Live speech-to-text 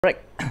Right,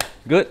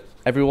 good.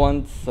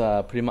 Everyone's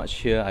pretty much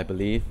here, I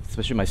believe,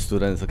 especially my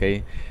students,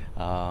 okay?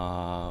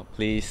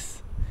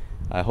 Please,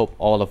 I hope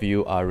all of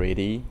you are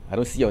ready. I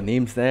don't see your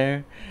names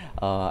there.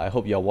 I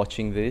hope you're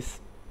watching this.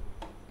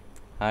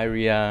 Hi,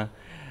 Ria.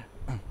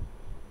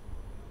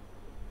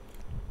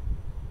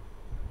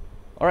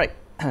 All right,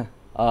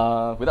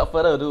 without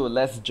further ado,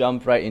 let's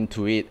jump right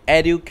into it.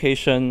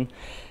 Education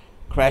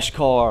crash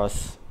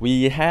course.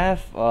 We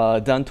have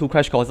done 2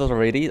 crash courses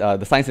already.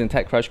 The Science and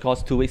Tech crash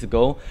course 2 weeks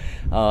ago.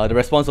 The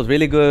response was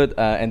really good.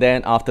 And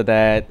then after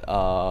that,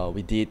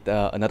 we did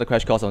another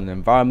crash course on the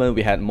environment.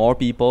 We had more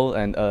people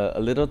and a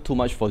little too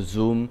much for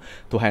Zoom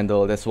to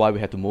handle. That's why we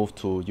had to move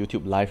to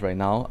YouTube Live right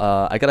now.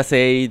 I gotta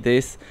say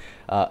this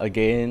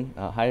again.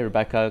 Hi,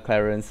 Rebecca,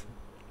 Clarence.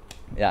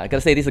 Yeah, I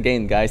gotta say this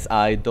again, guys.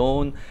 I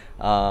don't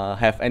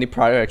have any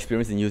prior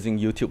experience in using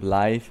YouTube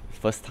Live.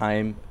 First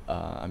time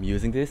I'm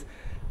using this.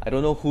 I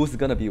don't know who's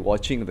gonna be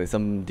watching. There's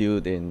some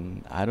dude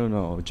in, I don't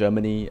know,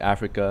 Germany,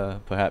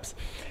 Africa, perhaps.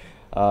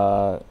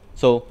 I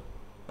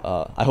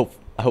hope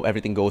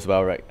everything goes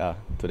well right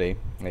today.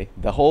 Okay.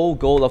 The whole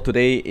goal of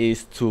today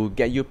is to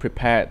get you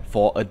prepared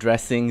for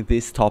addressing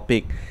this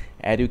topic,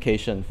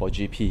 education for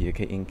GP.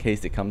 Okay, in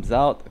case it comes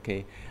out.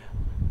 Okay,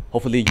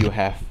 hopefully you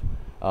have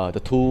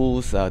the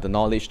tools, the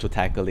knowledge to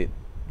tackle it.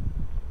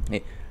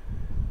 Okay.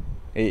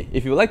 Okay.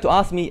 If you would like to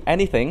ask me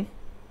anything,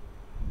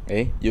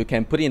 okay, you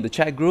can put it in the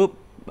chat group.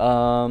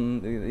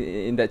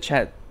 In that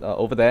chat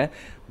over there,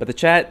 but the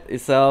chat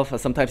itself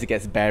sometimes it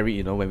gets buried.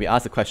 You know, when we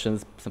ask the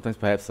questions, sometimes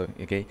perhaps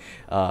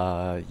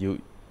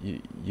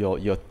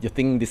your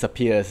thing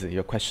disappears,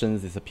 your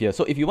questions disappear.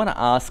 So if you want to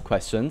ask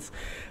questions,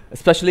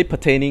 especially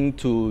pertaining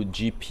to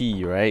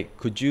GP, right?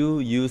 Could you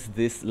use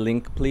this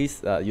link,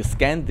 please? You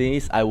scan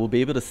this, I will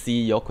be able to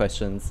see your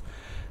questions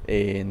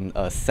in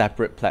a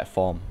separate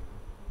platform,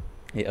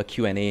 a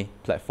Q&A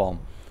platform.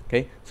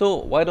 Okay, so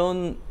why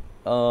don't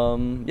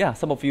yeah,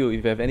 some of you,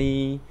 if you have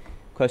any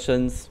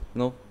questions,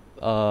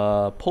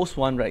 post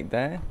one right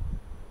there.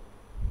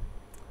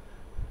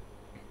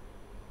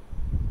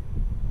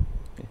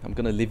 Okay, I'm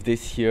gonna leave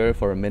this here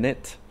for a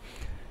minute.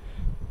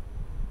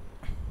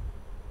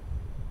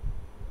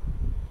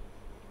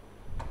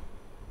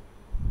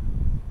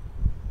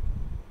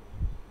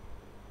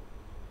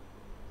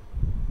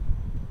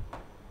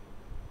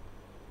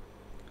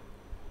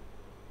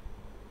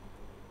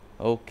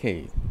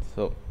 Okay,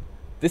 so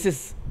this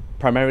is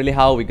primarily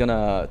how we're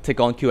gonna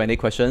take on Q&A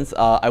questions.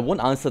 I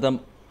won't answer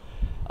them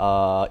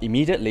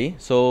immediately,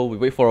 so we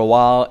wait for a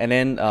while, and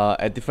then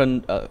at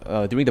different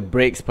during the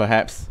breaks,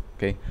 perhaps.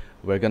 Okay,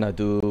 we're gonna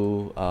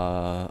do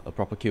a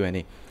proper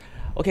Q&A.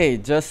 Okay,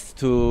 just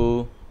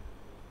to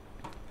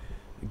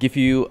give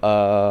you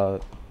a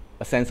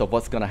sense of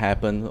what's gonna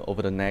happen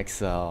over the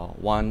next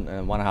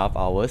 1.5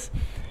 hours.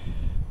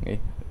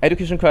 Okay.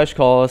 Education crash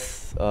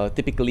course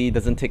typically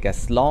doesn't take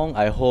as long.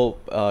 I hope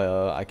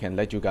I can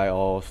let you guys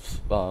off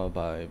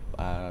by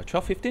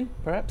 12:15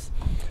 perhaps.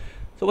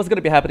 So what's going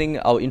to be happening,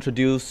 I'll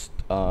introduce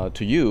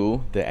to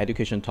you the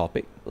education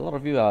topic. A lot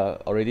of you are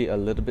already a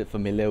little bit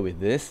familiar with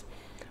this.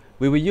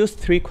 We will use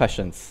 3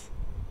 questions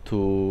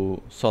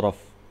to sort of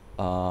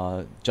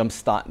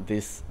jumpstart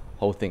this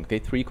whole thing. Okay,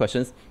 3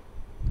 questions.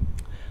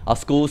 Are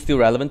schools still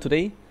relevant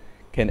today?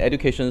 Can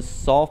education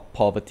solve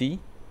poverty?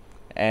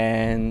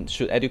 And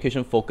should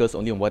education focus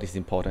only on what is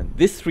important?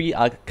 These 3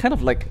 are kind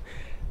of like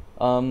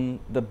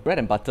the bread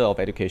and butter of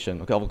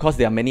education. Okay, of course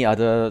there are many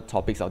other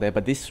topics out there,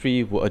 but these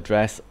 3 will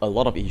address a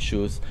lot of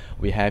issues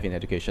we have in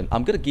education.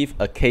 I'm going to give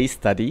a case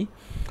study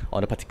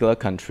on a particular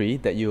country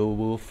that you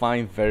will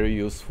find very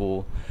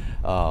useful,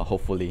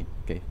 hopefully.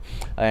 Okay,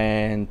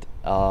 and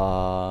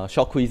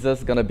short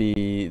quizzes gonna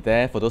be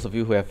there for those of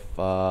you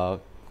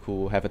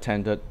who have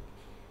attended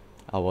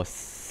our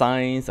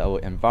science, our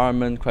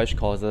environment crash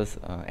courses,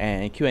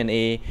 and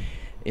Q&A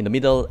in the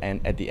middle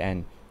and at the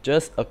end.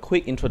 Just a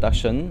quick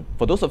introduction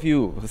for those of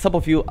you. Some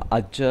of you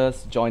are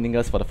just joining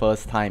us for the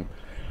first time.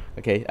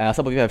 Okay,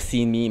 some of you have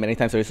seen me many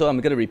times already, so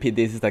I'm going to repeat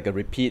this. It's like a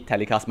repeat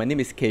telecast. My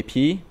name is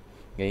KP.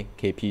 Okay,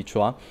 KP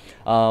Chuah.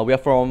 We are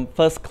from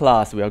First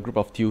Class. We are a group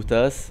of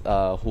tutors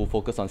who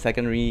focus on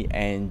secondary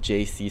and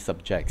JC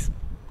subjects.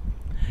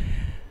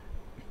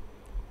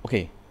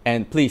 Okay,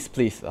 and please,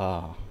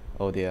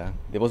 oh dear.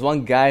 There was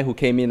one guy who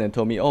came in and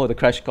told me, oh, the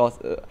crash course.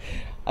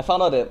 I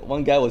found out that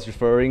one guy was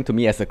referring to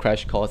me as the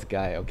crash course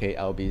guy. Okay,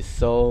 I'll be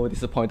so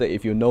disappointed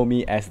if you know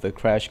me as the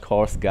crash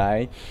course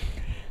guy.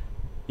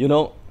 You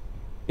know,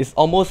 it's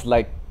almost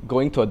like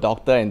going to a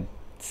doctor and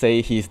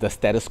say he's the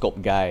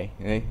stethoscope guy.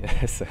 Okay?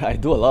 I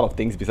do a lot of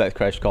things besides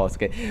crash course.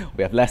 Okay,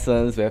 we have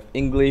lessons, we have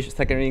English,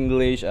 secondary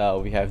English,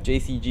 we have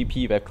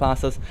JCGP, we have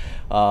classes,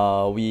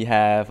 we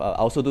have I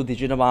also do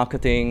digital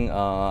marketing.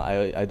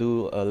 I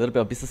do a little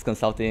bit of business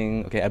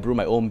consulting. Okay, I brew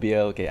my own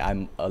beer. Okay,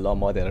 I'm a lot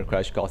more than a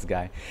crash course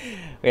guy.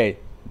 Okay,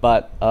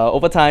 but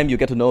over time you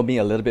get to know me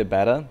a little bit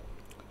better.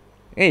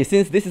 Hey,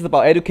 since this is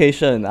about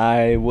education,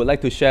 I would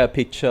like to share a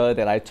picture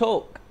that I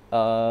took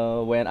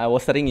when I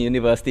was studying in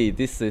university.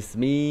 This is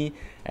me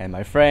and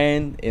my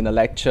friend in a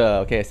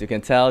lecture. Okay, as you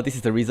can tell, this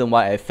is the reason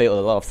why I failed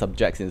a lot of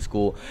subjects in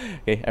school.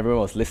 Okay,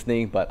 everyone was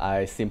listening, but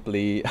I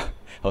simply I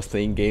was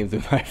playing games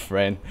with my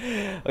friend.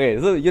 Okay,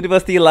 so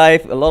university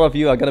life, a lot of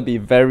you are gonna be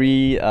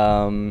very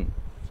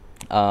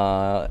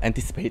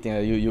anticipating.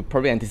 You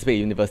probably anticipate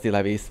university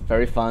life is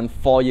very fun.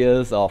 4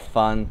 years of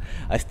fun.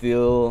 I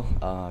still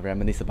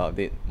reminisce about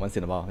it once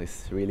in a while.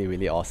 It's really,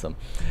 really awesome.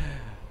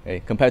 Okay,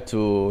 compared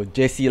to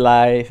JC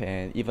life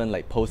and even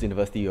like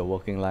post-university or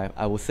working life,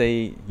 I would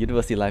say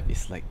university life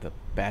is like the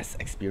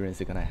best experience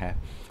you're gonna have.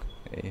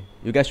 Okay,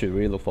 you guys should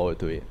really look forward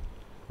to it,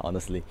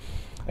 honestly.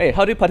 Hey,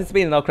 how do you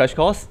participate in our crash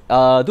course?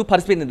 Do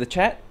participate in the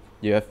chat.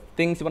 You have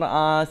things you wanna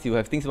ask, you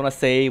have things you wanna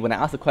say. When I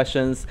ask the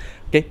questions,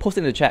 okay, post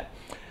it in the chat.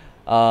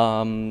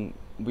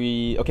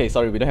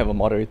 Sorry, we don't have a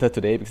moderator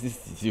today because this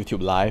is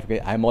YouTube live. Okay,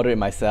 I moderate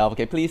myself.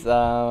 Okay, please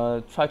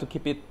try to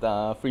keep it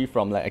free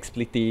from like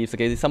expletives.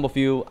 Okay, some of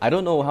you, I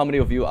don't know how many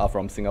of you are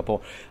from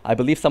Singapore. I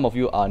believe some of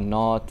you are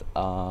not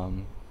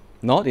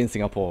in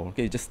Singapore.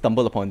 Okay, just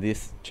stumble upon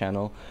this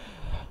channel.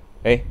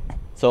 Okay,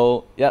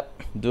 so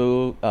yep,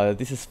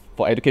 this is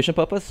for education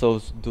purpose,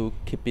 so do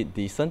keep it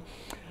decent.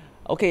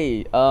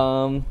 Okay,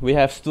 we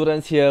have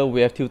students here, we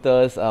have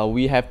tutors,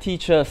 we have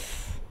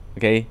teachers.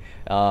 Okay,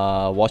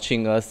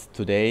 watching us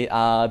today,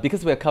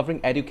 because we are covering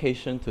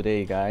education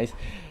today, guys.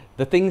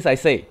 The things I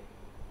say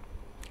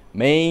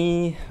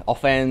may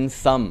offend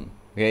some,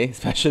 okay,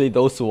 especially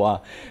those who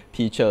are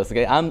teachers.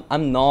 Okay,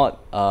 I'm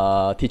not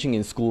teaching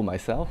in school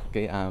myself.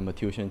 Okay, I'm a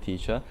tuition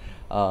teacher.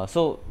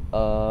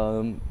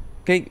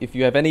 Okay, if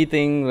you have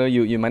anything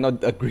you might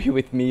not agree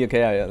with me,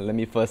 okay, let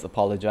me first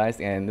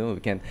apologize, and we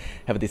can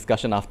have a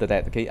discussion after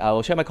that. Okay, I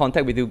will share my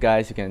contact with you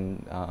guys. You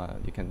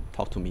can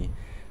talk to me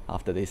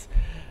after this.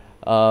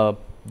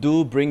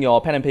 Do bring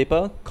your pen and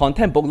paper.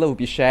 Content booklet will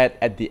be shared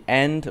at the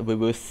end. We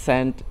will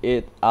send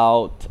it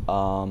out.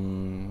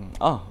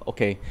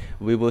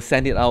 We will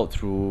send it out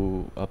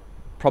through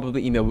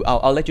probably email.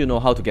 I'll let you know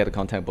how to get a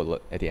content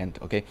booklet at the end.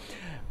 Okay.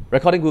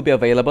 Recording will be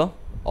available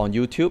on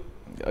YouTube.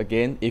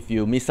 Again, if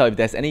you miss out, if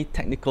there's any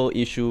technical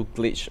issue,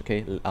 glitch,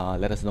 okay,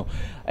 let us know.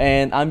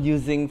 And I'm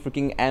using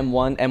freaking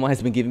M1. M1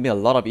 has been giving me a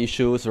lot of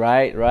issues,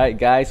 right? Right,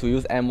 guys who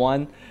use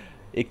M1,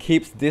 it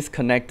keeps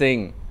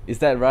disconnecting. Is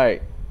that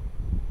right?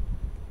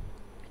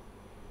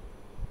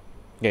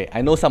 Okay,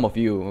 I know some of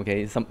you,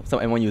 okay, some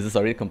M1 users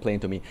already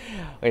complained to me.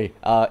 Okay,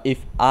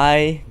 if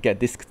I get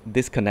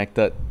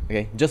disconnected,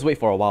 okay, just wait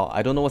for a while.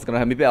 I don't know what's gonna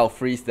happen. Maybe I'll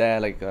freeze there,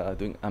 like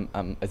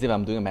as if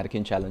I'm doing a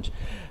mannequin challenge.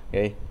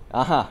 Okay,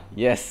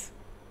 yes.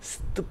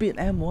 Stupid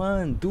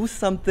M1, do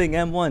something,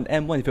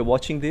 M1. If you're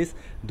watching this,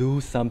 do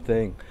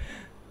something.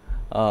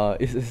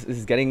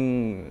 It's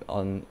getting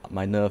on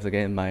my nerves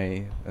again.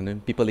 And then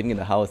people living in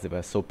the house, they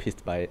were so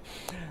pissed by it.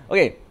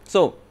 Okay,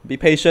 so be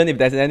patient. If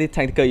there's any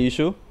technical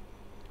issue,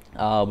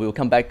 we'll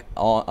come back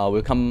on.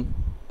 We'll come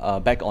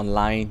back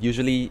online.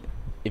 Usually,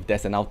 if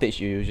there's an outage,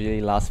 it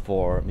usually lasts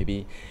for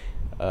maybe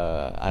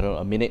I don't know,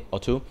 a minute or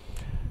two.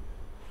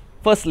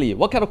 Firstly,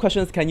 what kind of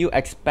questions can you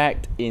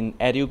expect in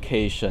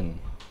education?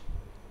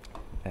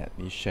 Let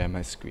me share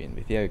my screen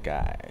with you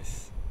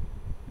guys.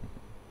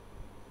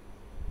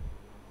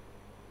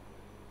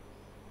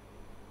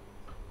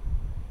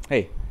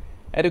 Hey,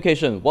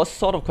 education, what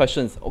sort of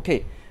questions?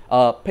 Okay,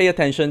 pay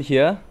attention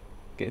here.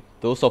 Okay,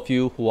 those of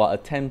you who are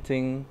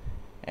attempting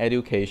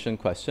education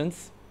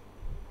questions.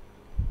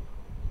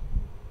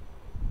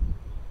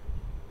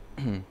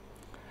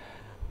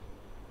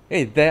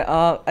 Hey, there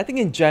are, I think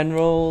in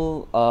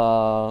general,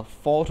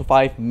 4 to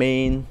 5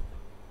 main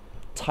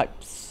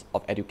types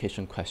of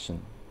education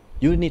question.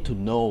 You need to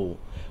know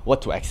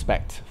what to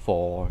expect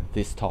for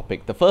this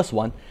topic. The first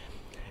one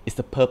is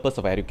the purpose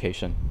of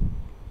education.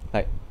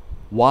 Like,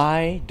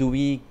 why do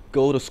we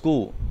go to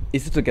school?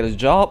 Is it to get a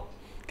job?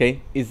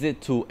 Okay, is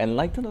it to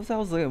enlighten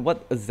ourselves?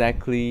 What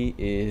exactly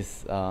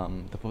is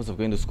the purpose of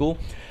going to school?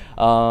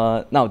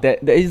 Now, there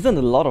isn't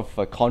a lot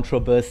of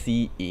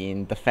controversy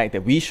in the fact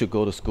that we should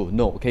go to school.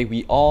 No, okay,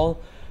 we all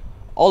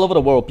over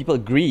the world, people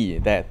agree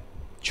that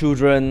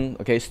children,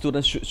 okay,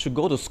 students should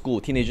go to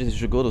school, teenagers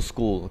should go to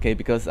school, okay,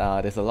 because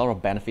there's a lot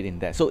of benefit in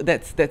that. So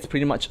that's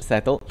pretty much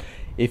settled.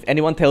 If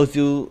anyone tells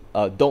you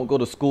don't go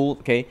to school,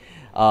 okay,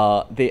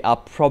 they are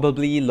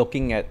probably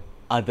looking at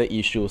other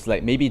issues,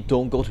 like maybe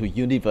don't go to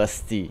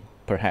university,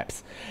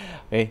 perhaps.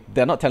 Okay,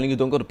 they're not telling you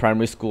don't go to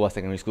primary school or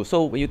secondary school.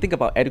 So when you think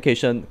about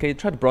education, okay,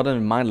 try to broaden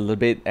your mind a little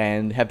bit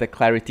and have that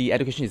clarity.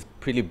 Education is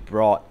pretty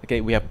broad.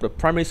 Okay, we have the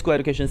primary school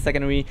education,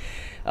 secondary,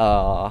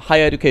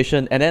 higher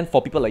education, and then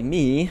for people like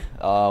me,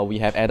 we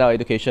have adult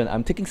education.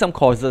 I'm taking some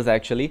courses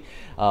actually.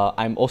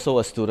 I'm also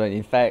a student.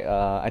 In fact,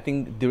 I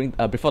think during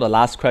before the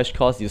last crash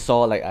course, you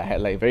saw like I had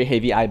like very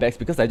heavy eye bags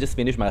because I just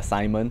finished my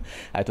assignment.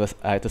 I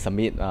had to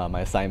submit my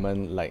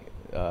assignment like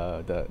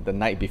the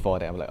night before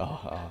that. I'm like,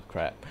 oh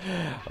crap.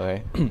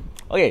 Okay.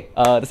 Okay,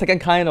 the second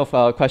kind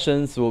of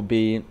questions will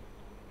be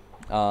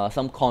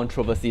some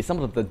controversy, some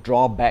of the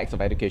drawbacks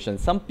of education.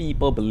 Some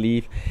people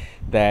believe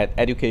that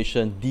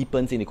education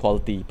deepens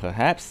inequality,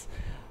 perhaps.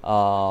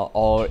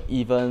 or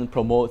even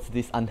promotes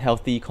this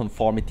unhealthy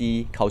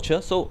conformity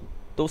culture. So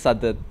those are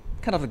the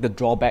kind of like the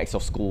drawbacks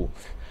of school.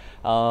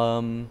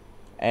 And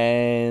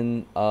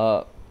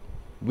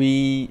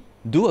we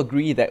do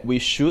agree that we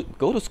should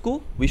go to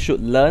school, we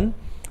should learn,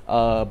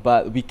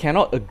 but we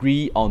cannot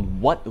agree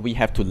on what we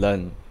have to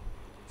learn.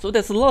 So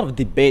there's a lot of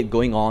debate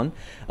going on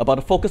about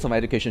the focus of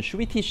education. Should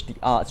we teach the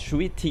arts? Should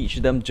we teach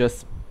them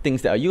just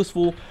things that are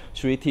useful?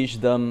 Should we teach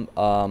them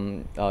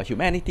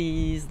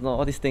humanities,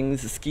 all these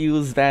things,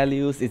 skills,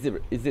 values? Is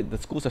it the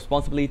school's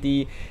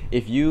responsibility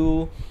if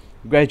you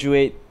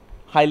graduate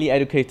highly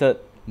educated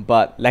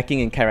but lacking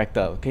in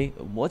character? Okay,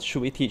 what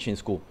should we teach in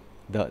school?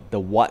 The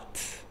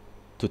what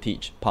to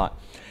teach part.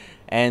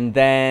 And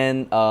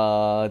then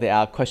there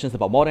are questions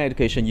about modern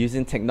education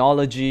using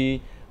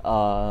technology.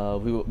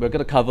 We're going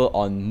to cover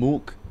on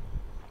MOOC.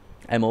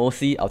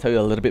 I'll tell you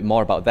a little bit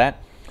more about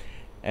that.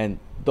 And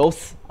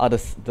those are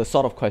the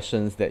sort of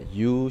questions that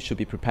you should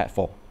be prepared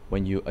for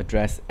when you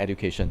address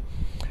education.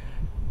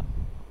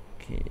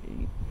 Okay.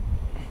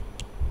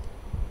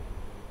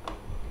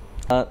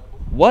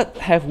 What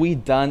have we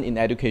done in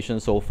education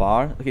so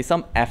far? Okay,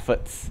 some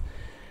efforts.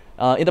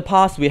 In the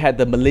past, we had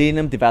the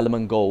Millennium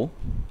Development Goal,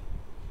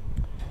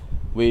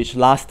 which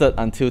lasted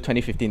until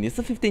 2015. It's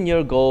a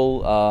 15-year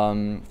goal.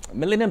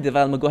 Millennium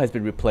Development Goal has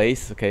been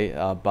replaced, okay,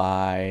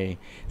 by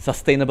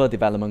Sustainable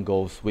Development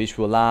Goals, which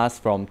will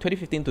last from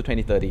 2015 to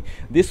 2030.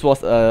 This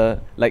was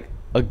like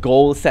a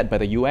goal set by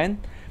the UN.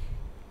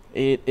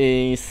 It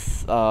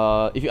is,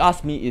 if you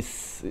ask me,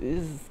 is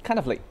kind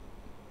of like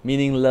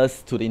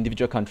meaningless to the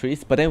individual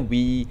countries. But then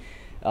we,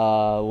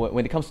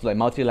 when it comes to like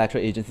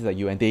multilateral agencies like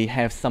UN, they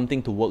have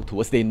something to work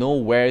towards. They know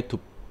where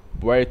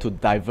to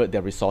divert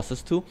their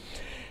resources to.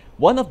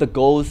 One of the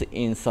goals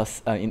in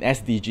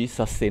SDG,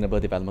 Sustainable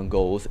Development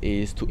Goals,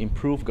 is to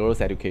improve girls'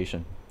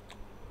 education.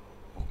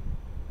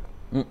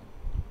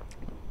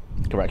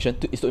 Correction,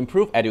 is to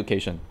improve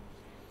education.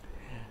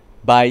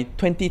 By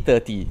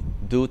 2030,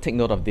 do take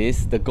note of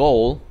this, the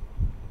goal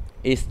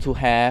is to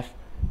have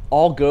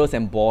all girls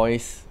and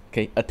boys,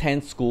 okay,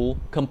 attend school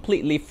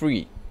completely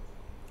free.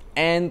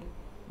 And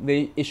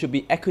it should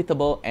be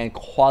equitable and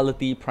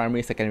quality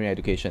primary secondary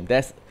education.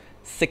 That's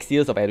 6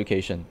 years of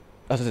education.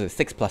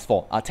 6 plus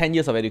 4, 10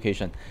 years of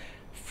education,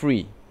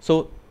 free.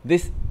 So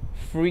this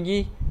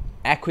free,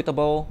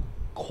 equitable,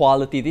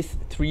 quality, these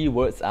three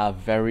words are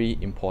very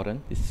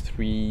important. These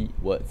three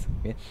words.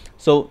 Okay?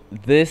 So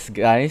this,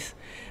 guys,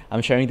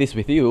 I'm sharing this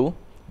with you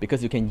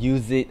because you can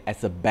use it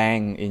as a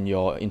bang in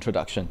your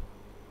introduction.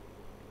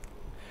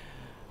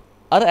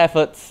 Other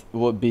efforts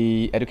would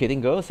be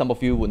educating girls. Some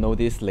of you would know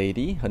this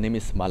lady. Her name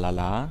is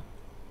Malala.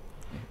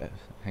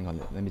 Hang on,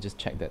 let me just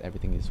check that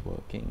everything is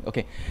working.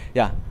 Okay,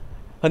 yeah.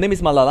 Her name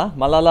is Malala.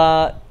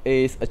 Malala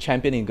is a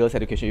champion in girls'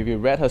 education. If you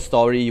read her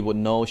story, you would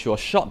know she was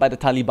shot by the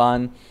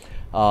Taliban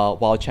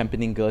while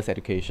championing girls'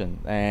 education.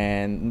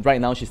 And right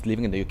now she's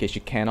living in the UK.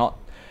 She cannot,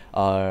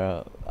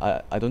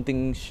 I don't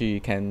think she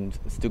can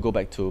still go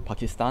back to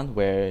Pakistan,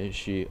 where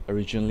she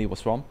originally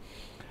was from.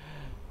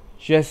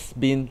 She has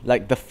been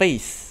like the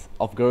face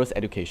of girls'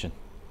 education.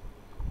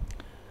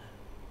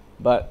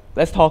 But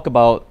let's talk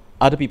about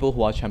other people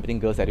who are championing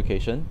girls'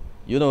 education.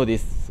 You know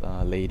this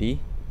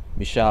lady,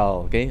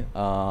 Michelle, okay,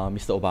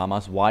 Mr.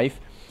 Obama's wife.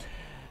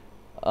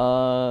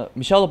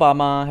 Michelle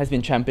Obama has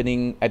been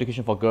championing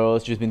education for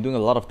girls. She's been doing a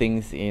lot of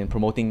things in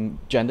promoting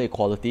gender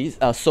equalities.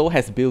 So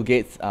has Bill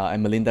Gates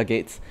and Melinda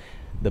Gates,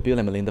 the Bill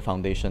and Melinda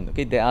Foundation.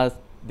 Okay,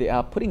 they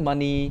are putting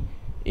money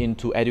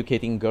into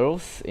educating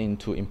girls,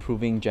 into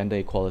improving gender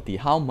equality.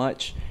 How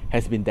much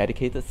has been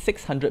dedicated?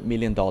 $600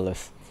 million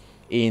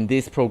in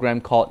this program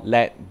called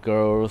Let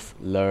Girls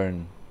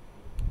Learn,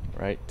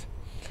 right?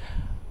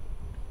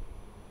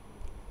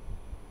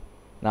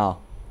 Now,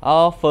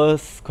 our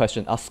first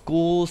question, are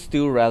schools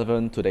still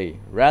relevant today?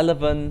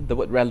 Relevant, the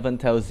word relevant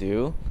tells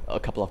you a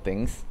couple of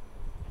things.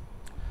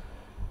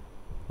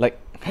 Like,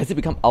 has it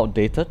become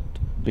outdated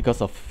because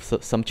of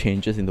some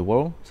changes in the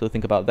world? So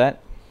think about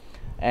that.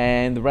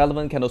 And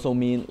relevant can also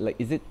mean, like,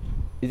 is it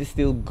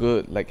still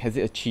good? Like, has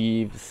it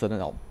achieved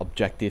certain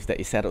objectives that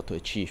it set out to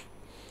achieve?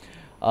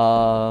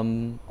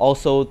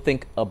 Also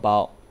think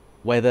about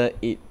whether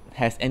it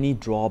has any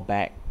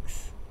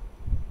drawbacks.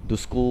 Do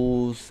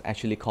schools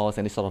actually cause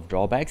any sort of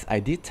drawbacks?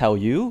 I did tell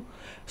you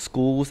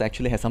schools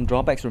actually have some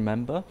drawbacks,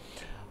 remember?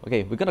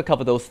 Okay, we're going to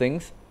cover those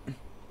things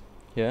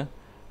here.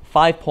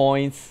 5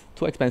 points,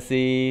 too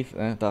expensive.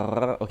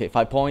 Okay,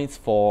 5 points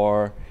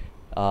for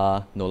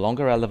no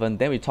longer relevant.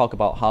 Then we talk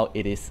about how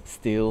it is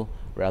still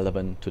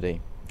relevant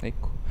today. Okay.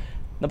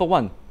 Number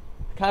 1,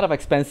 kind of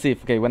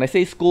expensive. Okay, when I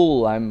say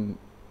school, I'm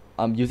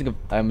using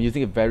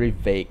it very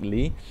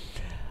vaguely.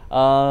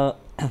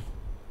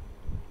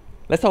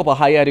 Let's talk about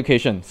higher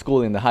education,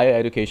 school in the higher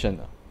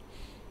education.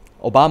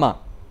 Obama,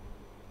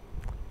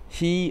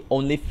 he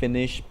only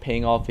finished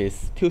paying off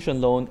his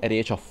tuition loan at the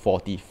age of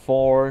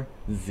 44.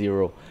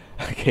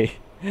 Okay,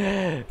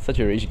 such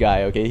a rich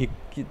guy. Okay,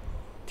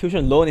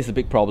 tuition loan is a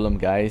big problem,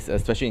 guys,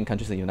 especially in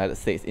countries like the United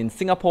States. In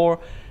Singapore,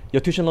 your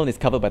tuition loan is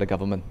covered by the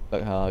government.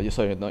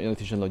 Sorry, not your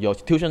tuition loan. Your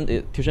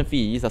tuition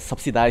fees are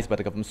subsidized by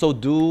the government. So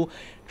do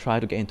try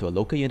to get into a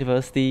local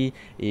university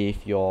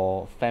if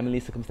your family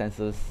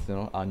circumstances,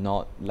 are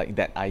not like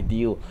that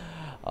ideal.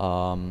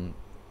 When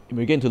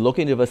you get into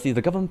local universities,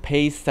 the government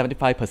pays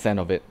 75%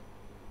 of it.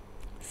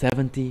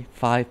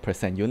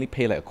 75%. You only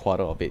pay like a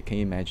quarter of it. Can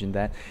you imagine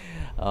that?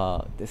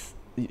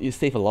 You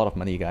save a lot of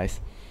money, guys.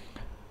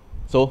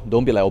 So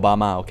don't be like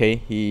Obama,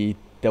 okay?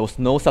 There was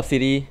no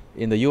subsidy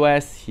in the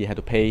US. He had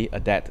to pay a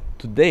debt.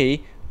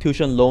 Today,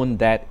 tuition loan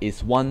debt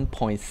is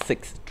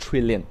 1.6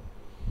 trillion.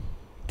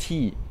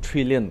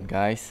 Trillion,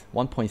 guys.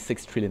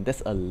 1.6 trillion.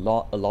 That's a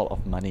lot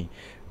of money.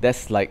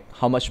 That's like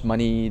how much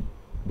money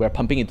we're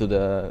pumping into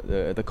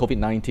the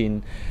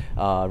COVID-19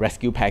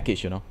 rescue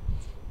package,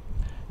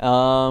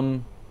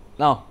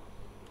 Now,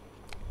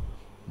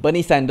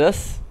 Bernie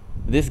Sanders,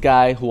 this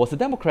guy who was a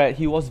Democrat,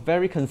 he was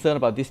very concerned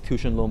about this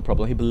tuition loan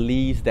problem. He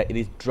believes that it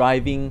is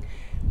driving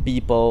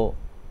people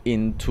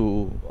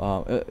into,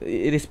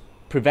 it is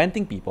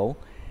preventing people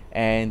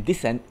and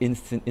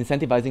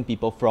incentivizing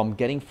people from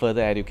getting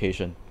further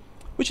education,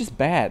 which is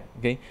bad,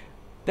 okay?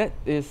 That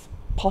is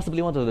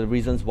possibly one of the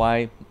reasons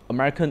why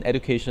American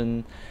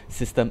education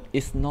system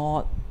is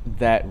not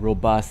that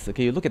robust.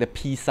 Okay, you look at the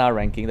PISA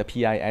ranking, the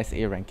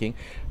PISA ranking,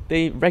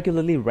 they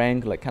regularly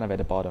rank like kind of at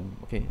the bottom.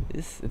 Okay,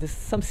 there's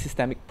some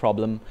systemic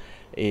problem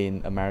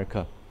in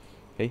America.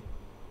 Okay,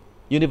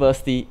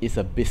 university is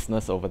a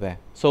business over there.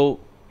 So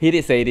he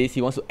did say this.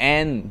 He wants to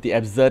end the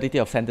absurdity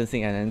of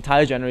sentencing an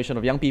entire generation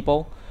of young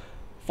people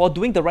for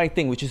doing the right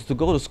thing, which is to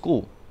go to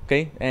school.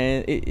 Okay,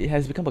 and it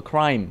has become a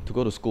crime to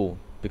go to school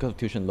because of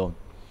tuition loan.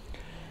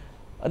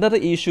 Another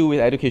issue with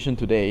education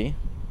today,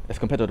 as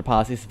compared to the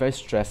past, is very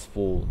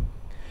stressful.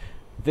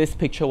 This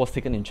picture was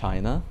taken in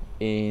China,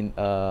 in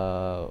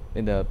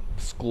the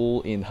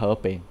school in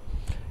Hebei.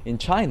 In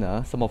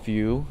China, some of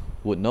you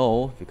would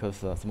know, because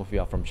some of you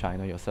are from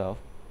China yourself,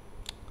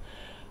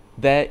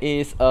 there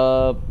is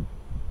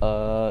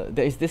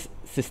this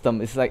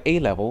system. It's like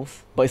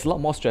A-levels, but it's a lot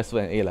more stressful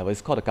than A-level.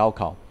 It's called a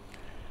Gaokao.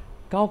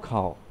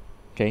 Gaokao,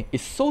 okay,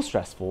 it's so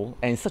stressful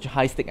and it's such a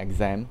high-stake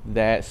exam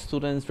that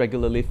students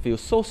regularly feel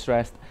so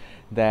stressed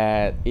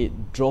that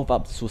it drove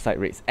up suicide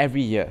rates.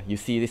 Every year you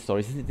see these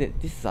stories.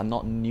 These are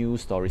not new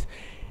stories.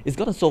 It's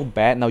gotten so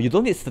bad. Now, you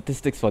don't need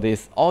statistics for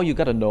this. All you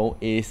gotta know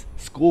is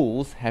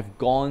schools have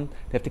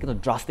taken the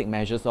drastic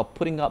measures of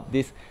putting up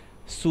these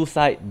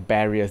suicide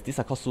barriers. These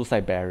are called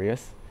suicide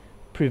barriers.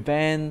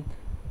 Prevent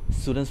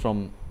students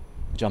from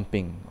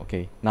jumping,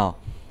 okay? Now,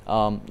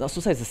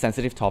 suicide is a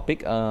sensitive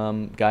topic,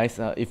 guys.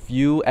 If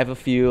you ever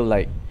feel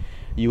like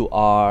you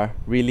are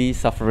really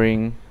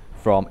suffering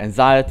from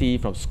anxiety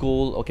from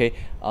school, okay,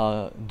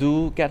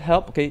 do get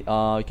help, okay?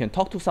 You can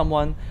talk to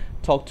someone,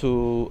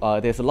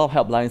 there's a lot of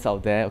helplines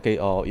out there, okay,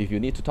 or if you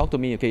need to talk to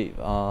me, okay,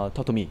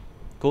 talk to me.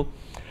 Cool.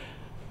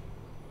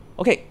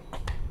 Okay,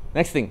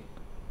 next thing.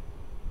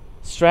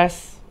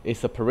 Stress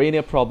is a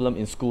perennial problem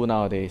in school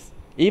nowadays.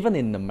 Even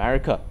in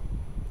America,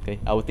 okay,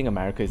 I would think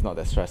America is not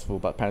that stressful,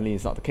 but apparently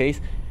it's not the case.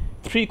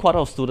 3/4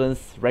 of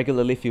students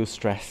regularly feel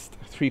stressed.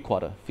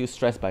 3/4 feel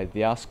stressed by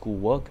their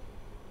schoolwork.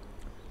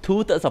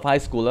 2/3 of high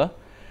schooler,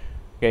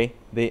 okay,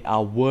 they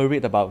are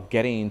worried about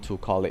getting into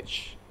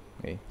college.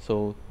 Okay,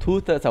 so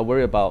 2/3 are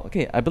worried about.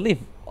 Okay, I believe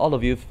all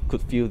of you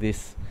could feel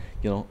this.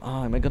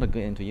 Am I gonna go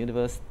into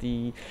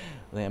university?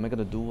 Like, am I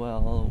gonna do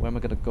well? Where am I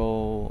gonna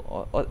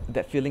go? Or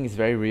that feeling is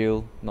very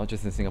real, not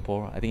just in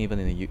Singapore. I think even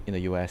in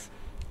the US.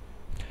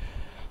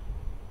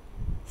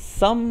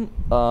 Some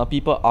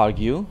people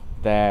argue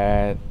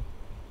that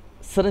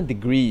certain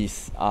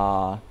degrees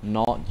are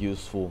not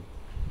useful.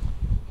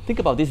 Think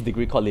about this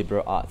degree called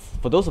liberal arts.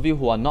 For those of you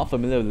who are not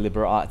familiar with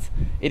liberal arts,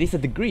 it is a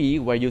degree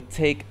where you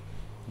take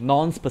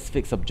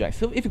non-specific subjects.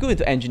 So if you go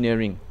into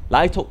engineering,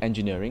 like I took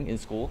engineering in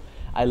school,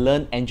 I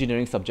learned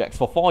engineering subjects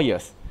for 4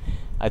 years.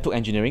 I took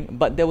engineering,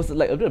 but there was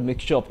like a bit of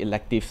mixture of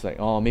electives, like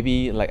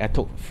maybe like I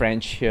took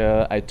French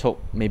here, I took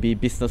maybe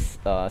business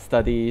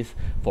studies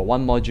for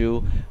one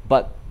module,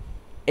 but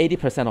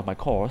 80% of my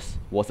course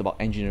was about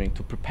engineering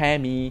to prepare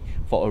me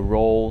for a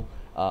role,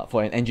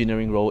 for an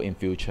engineering role in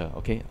future.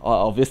 Okay,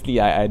 obviously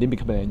I didn't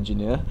become an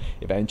engineer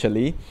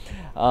eventually,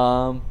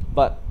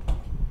 but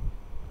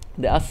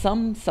there are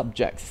some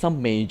subjects,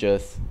 some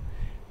majors,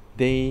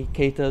 they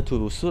cater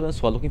to students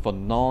who are looking for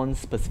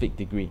non-specific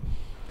degree.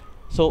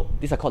 So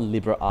these are called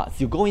liberal arts.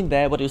 You go in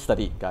there, what do you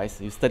study, guys?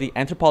 You study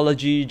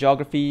anthropology,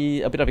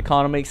 geography, a bit of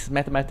economics,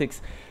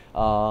 mathematics,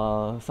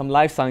 some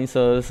life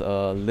sciences,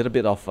 a little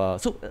bit of a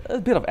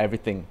bit of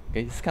everything.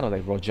 Okay, it's kind of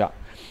like Rojak.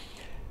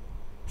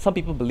 Some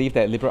people believe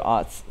that liberal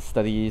arts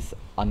studies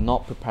are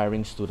not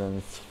preparing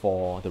students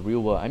for the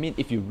real world. I mean,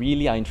 if you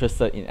really are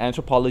interested in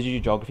anthropology,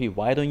 geography,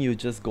 why don't you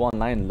just go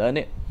online and learn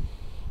it?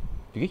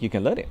 Okay, you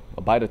can learn it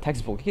or buy the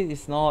textbook. Okay,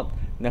 it's not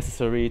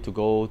necessary to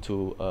go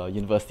to a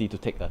university to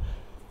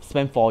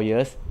spend 4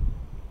 years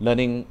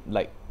learning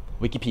like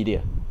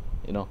Wikipedia.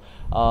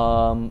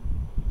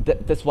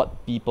 that's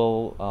what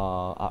people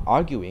are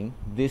arguing.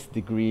 These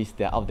degrees,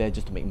 they're out there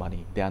just to make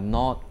money. They are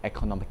not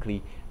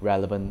economically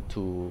relevant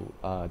to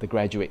the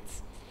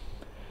graduates.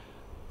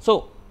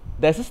 So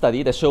there's a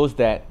study that shows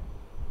that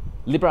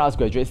liberal arts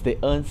graduates, they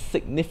earn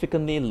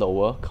significantly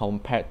lower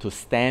compared to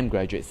STEM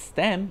graduates.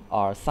 STEM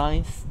are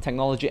science,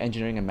 technology,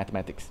 engineering, and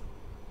mathematics.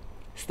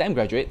 STEM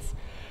graduates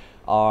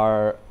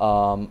are,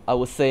 I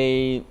would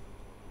say,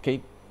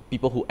 okay,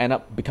 people who end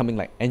up becoming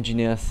like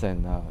engineers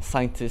and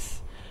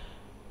scientists.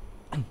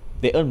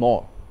 They earn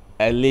more,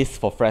 at least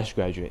for fresh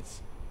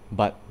graduates.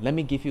 But let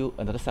me give you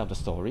another side of the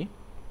story.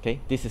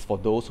 Okay, this is for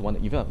those who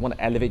want to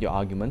elevate your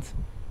arguments.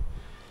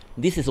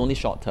 This is only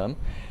short term.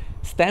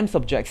 STEM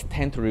subjects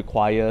tend to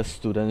require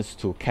students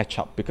to catch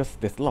up because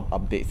there's a lot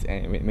of updates.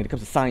 And when it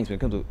comes to science, when it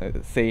comes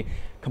to say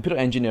computer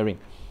engineering,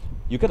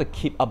 you got to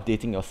keep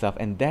updating yourself,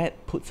 and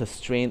that puts a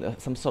strain,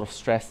 some sort of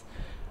stress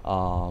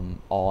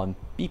on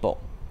people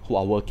who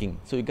are working.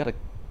 So you got to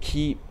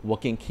keep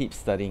working, keep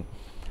studying.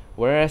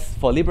 Whereas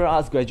for liberal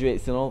arts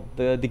graduates,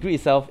 the degree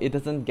itself, it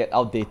doesn't get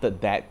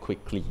outdated that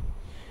quickly.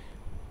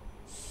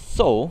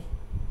 So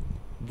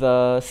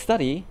the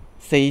study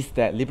says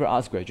that liberal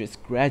arts graduates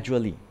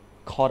gradually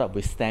caught up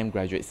with STEM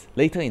graduates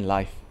later in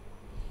life.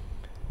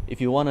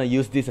 If you want to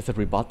use this as a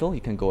rebuttal,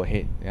 you can go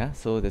ahead. Yeah.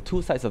 So the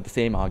two sides of the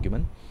same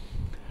argument.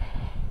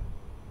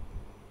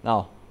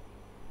 Now,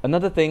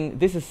 another thing,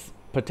 this is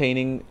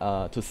pertaining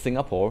to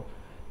Singapore.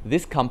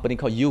 This company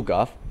called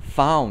YouGov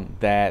found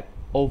that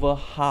over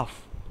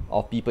half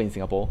of people in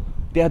Singapore,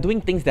 they are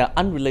doing things that are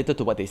unrelated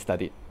to what they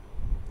studied.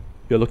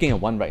 You're looking at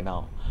one right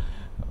now.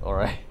 All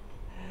right.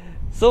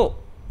 So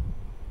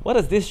what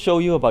does this show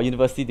you about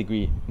university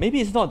degree? Maybe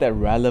it's not that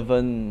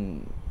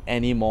relevant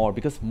anymore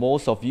because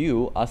most of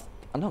you are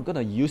not going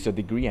to use your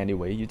degree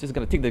anyway. You're just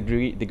going to take the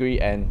degree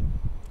and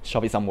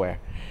shove it somewhere.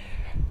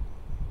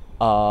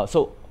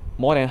 So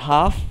more than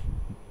half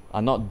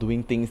are not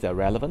doing things that are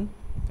relevant.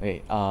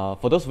 Okay,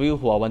 for those of you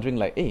who are wondering,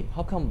 like, hey,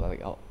 how come,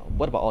 like,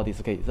 what about all this?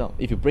 Okay, so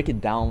if you break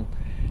it down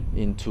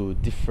into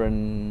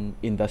different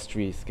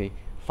industries, okay,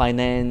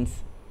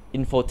 finance,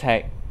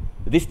 infotech,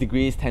 these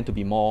degrees tend to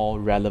be more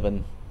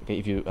relevant, okay,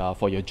 if you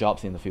for your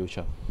jobs in the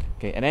future.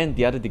 Okay, and then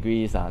the other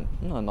degrees are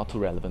not too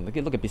relevant. Okay,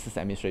 look at business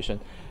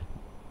administration,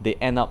 they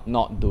end up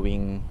not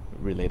doing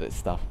related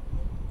stuff.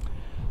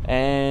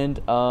 And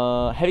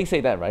having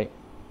said that, right,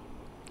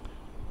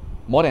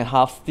 more than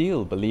half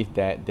still believe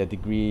that their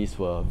degrees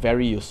were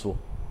very useful.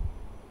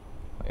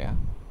 Yeah,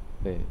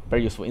 they're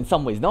very useful in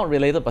some ways, not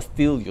related but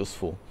still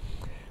useful.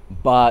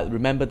 But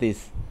remember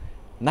this,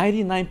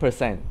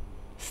 99%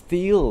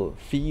 still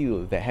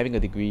feel that having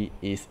a degree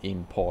is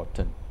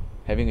important.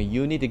 Having a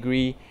uni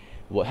degree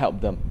will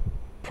help them,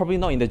 probably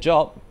not in the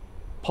job,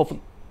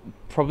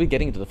 probably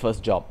getting into the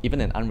first job,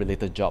 even an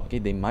unrelated job. Okay,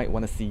 they might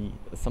want to see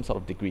some sort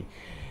of degree.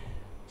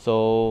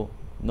 So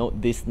note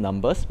these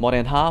numbers, more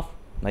than half,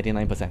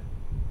 99%.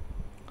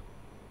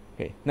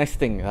 Okay, next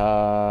thing,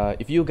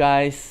 if you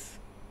guys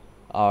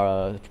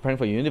are preparing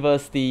for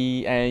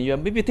university and you're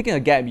maybe taking a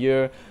gap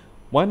year,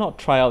 why not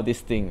try out this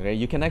thing, right?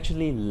 You can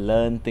actually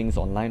learn things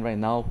online right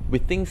now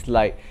with things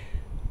like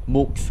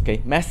MOOCs,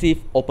 okay, massive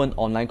open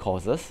online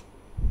courses,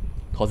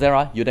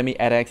 Coursera, Udemy,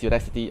 edX,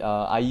 Udacity.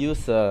 I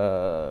use,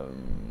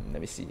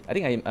 let me see, I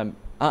think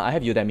I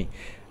have Udemy.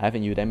 I have a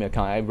Udemy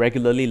account. I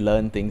regularly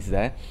learn things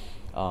there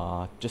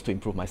just to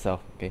improve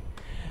myself, okay.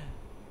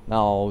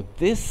 Now,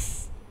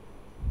 these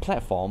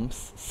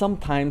platforms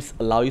sometimes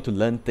allow you to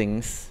learn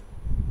things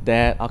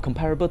that are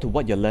comparable to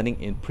what you're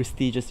learning in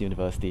prestigious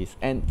universities,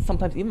 and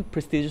sometimes even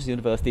prestigious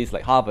universities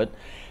like Harvard,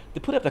 they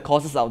put up the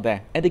courses out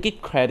there and they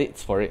give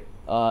credits for it.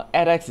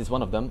 edX is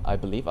one of them, I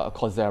believe.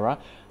 Coursera,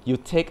 you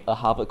take a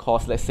Harvard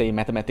course, let's say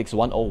Mathematics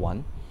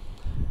 101,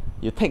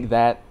 you take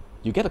that,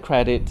 you get a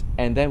credit,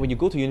 and then when you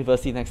go to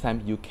university next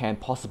time, you can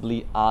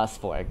possibly ask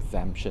for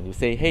exemption. You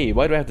say, hey,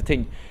 why do I have to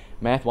take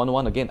Math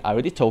 101 again? I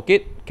already took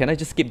it. Can I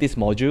just skip this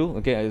module,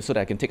 okay, so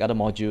that I can take other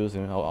modules,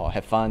 or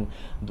have fun,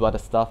 do other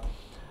stuff?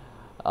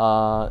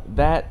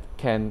 That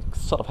can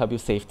sort of help you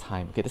save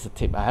time. Okay, that's a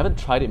tip. I haven't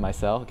tried it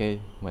myself.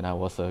 Okay, when I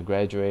was a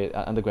graduate,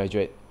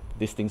 undergraduate,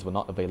 these things were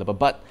not available.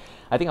 But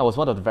I think I was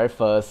one of the very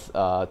first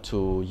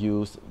to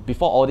use.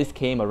 Before all this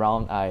came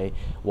around, I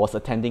was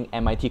attending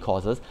MIT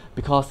courses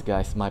because,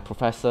 guys, my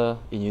professor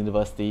in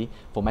university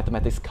for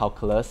mathematics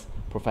calculus,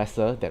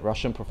 that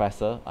Russian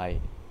professor,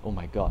 oh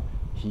my God,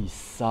 he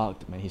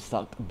sucked, man. He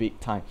sucked big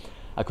time.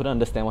 I couldn't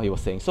understand what he was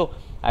saying. So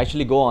I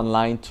actually go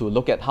online to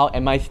look at how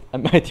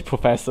MIT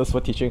professors were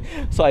teaching.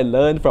 So I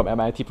learned from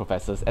MIT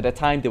professors. At that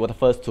time, they were the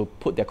first to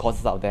put their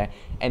courses out there.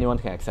 Anyone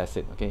can access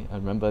it. Okay, I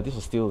remember this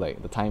was still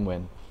like the time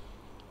when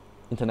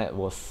internet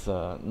was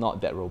not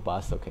that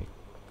robust. Okay.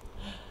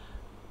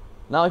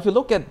 Now, if you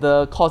look at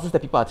the courses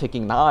that people are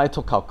taking, now I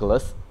took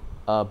calculus,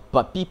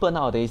 but people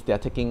nowadays, they are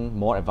taking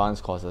more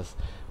advanced courses.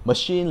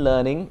 Machine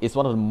learning is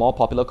one of the more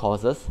popular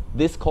courses.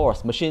 This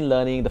course, machine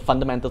learning, the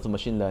fundamentals of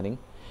machine learning,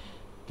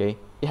 okay,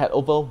 it had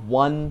over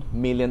 1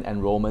 million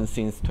enrollments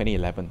since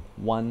 2011.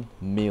 1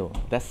 mil,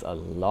 that's a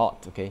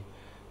lot, okay.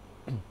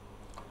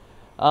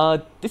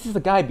 This is the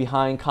guy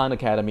behind Khan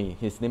Academy.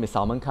 His name is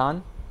Salman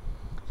Khan.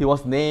 He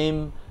was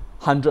named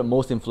 100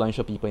 most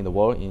influential people in the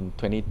world in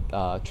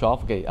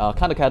 2012. Okay,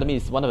 Khan Academy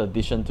is one of the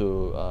addition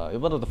to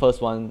one of the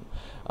first one.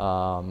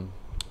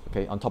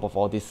 Okay, on top of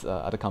all these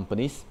other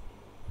companies,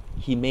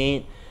 he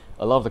made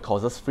a lot of the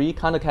courses free.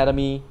 Khan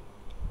Academy.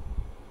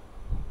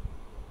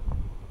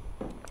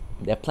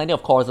 There are plenty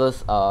of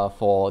courses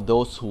for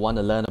those who want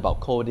to learn about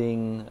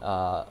coding,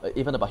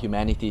 even about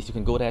humanities. You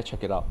can go there,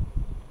 check it out.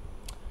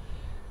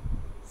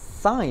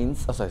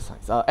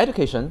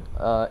 Education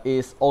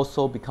is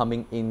also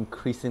becoming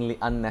increasingly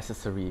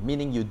unnecessary,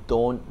 meaning you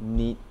don't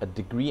need a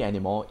degree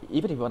anymore,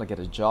 even if you want to get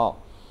a job.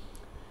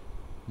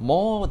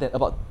 More than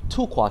about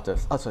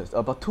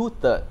about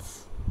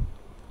 2/3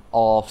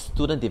 of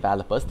student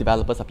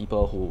developers are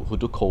people who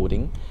do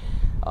coding,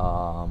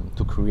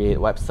 to create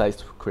websites,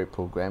 to create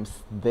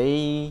programs.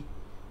 They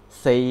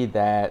say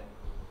that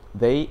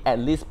they at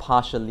least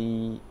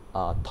partially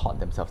taught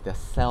themselves. They're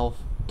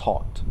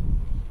self-taught.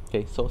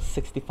 Okay, so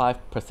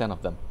 65%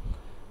 of them.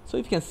 So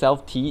if you can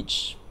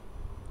self-teach,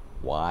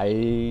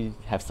 why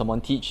have someone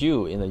teach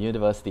you in a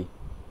university?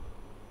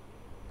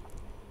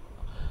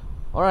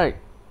 All right.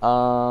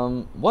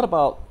 What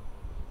about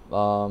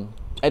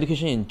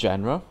education in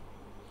general?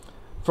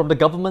 From the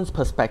government's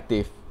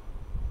perspective,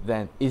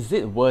 then is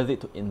it worth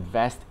it to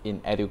invest in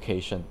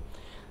education?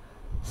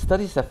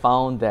 Studies have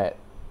found that,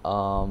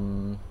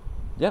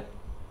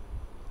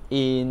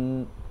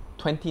 in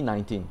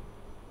 2019,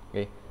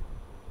 okay,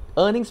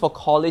 earnings for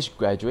college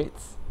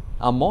graduates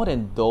are more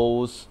than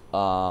those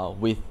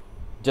with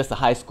just a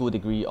high school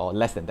degree or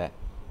less than that.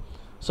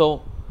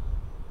 So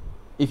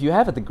if you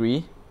have a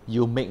degree,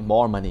 you make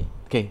more money.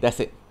 Okay, that's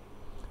it.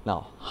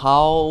 Now,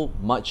 how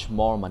much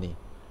more money?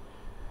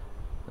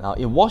 Now,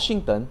 in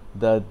Washington,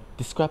 the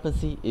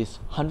discrepancy is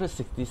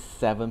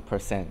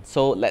 167%.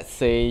 So let's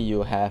say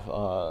you have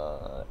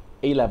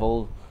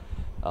A-level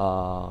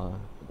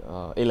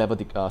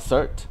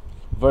cert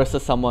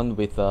versus someone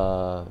with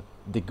a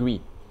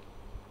degree.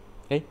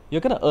 Okay,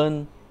 you're gonna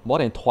earn more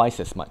than twice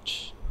as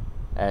much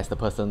as the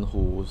person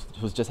who's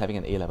just having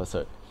an A-level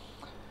cert.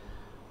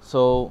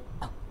 So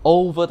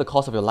over the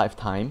course of your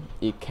lifetime,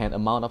 it can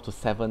amount up to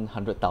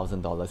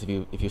 $700,000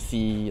 if you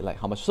see like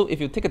how much. So if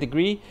you take a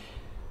degree,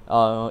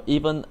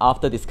 even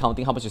after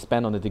discounting how much you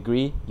spend on the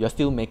degree, you're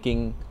still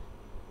making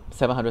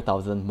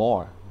 700,000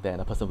 more than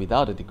a person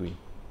without a degree.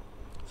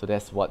 So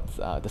that's what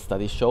the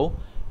studies show.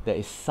 There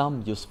is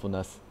some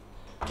usefulness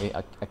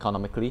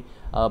economically,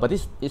 but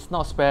this is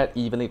not spread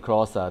evenly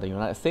across the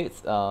United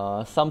States.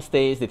 Some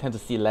states, they tend to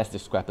see less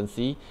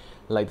discrepancy,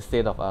 like the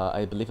state of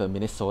I believe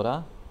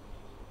Minnesota.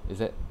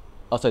 Is it?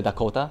 Oh, sorry,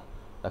 Dakota.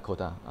 I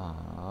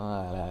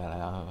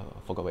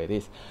forgot where it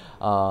is.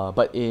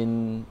 But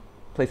in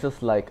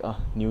places like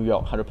New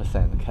York,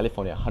 100%,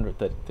 California,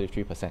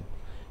 133%,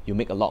 you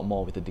make a lot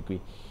more with a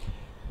degree.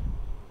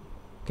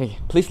 Okay,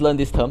 please learn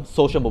this term,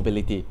 social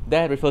mobility.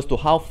 That refers to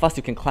how fast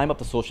you can climb up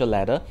the social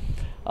ladder.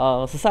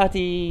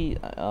 Society,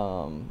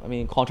 I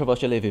mean,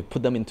 controversially, if you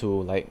put them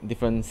into like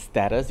different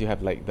status, you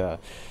have like the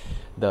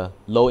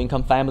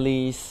low-income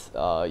families.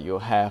 You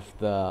have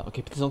the,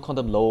 okay, please don't call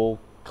them low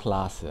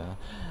class.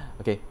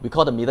 Okay, we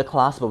call them middle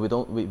class, but we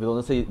don't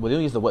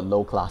use the word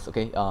low class.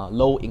 Okay,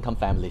 low-income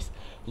families,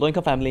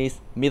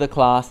 middle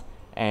class,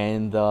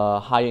 and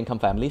higher-income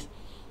families.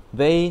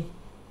 They,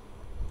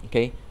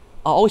 okay,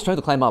 are always trying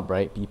to climb up,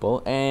 right,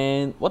 people?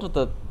 And what are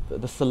the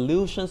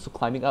solutions to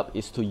climbing up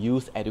is to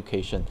use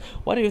education.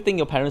 Why do you think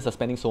your parents are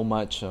spending so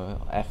much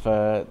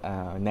effort,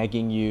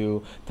 nagging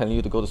you, telling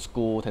you to go to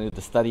school, telling you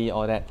to study,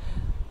 all that?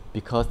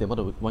 Because they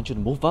want you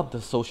to move up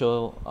the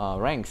social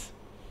ranks.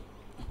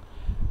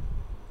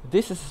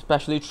 This is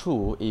especially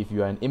true if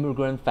you are an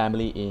immigrant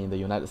family in the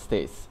United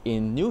States.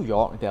 In New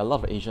York, there are a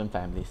lot of Asian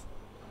families.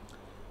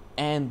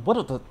 And what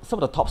are some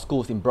of the top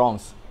schools in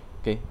Bronx?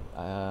 Okay,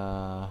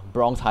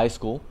 Bronx High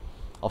School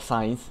of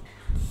Science.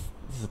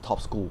 This is a top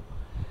school.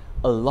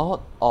 A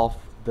lot of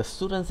the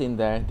students in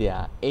there, they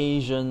are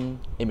Asian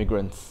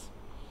immigrants.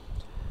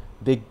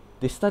 They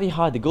study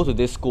hard, they go to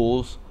these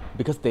schools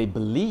because they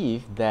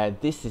believe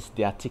that this is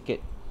their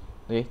ticket,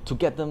 okay, to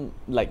get them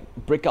like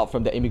break out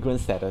from their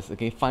immigrant status.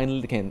 Okay, finally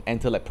they can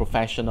enter like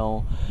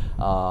professional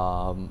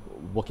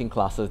working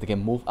classes. They can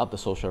move up the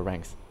social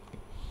ranks.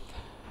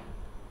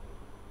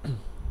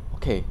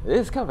 Okay,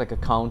 this is kind of like a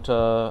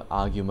counter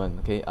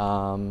argument. Okay,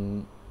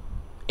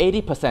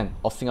 80%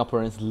 of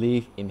Singaporeans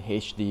live in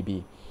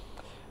HDB.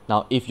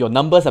 Now, if your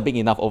numbers are big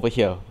enough over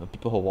here, the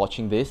people who are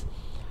watching this,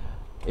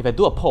 if I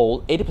do a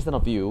poll, 80%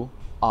 of you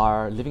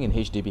are living in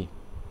HDB.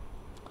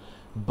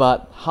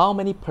 But how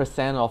many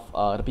percent of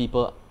the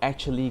people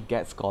actually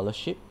get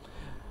scholarship?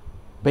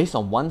 Based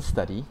on one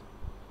study,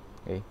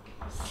 okay,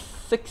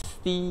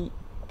 60%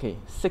 okay,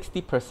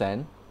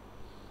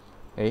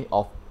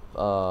 of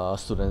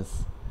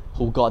students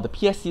who got the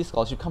PSC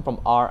scholarship come from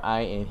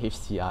RI and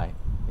HCI.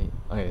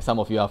 Okay, some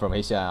of you are from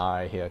HCI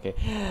and RI here, okay?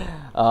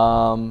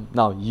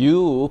 Now,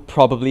 you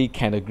probably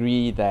can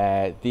agree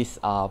that these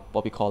are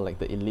what we call like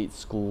the elite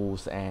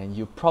schools, and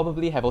you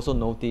probably have also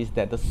noticed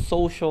that the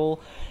social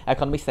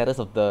economic status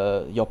of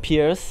your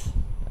peers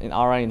in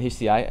RI and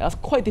HCI are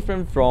quite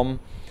different from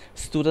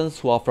students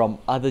who are from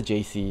other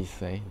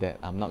JCs, right, that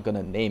I'm not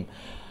gonna name.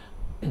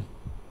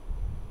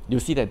 You'll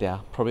see that they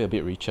are probably a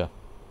bit richer.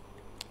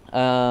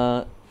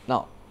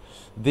 Now,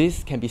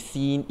 this can be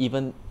seen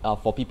even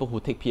for people who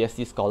take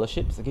PSC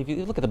scholarships. Okay, if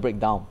you look at the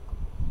breakdown,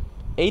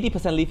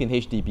 80% live in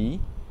HDB,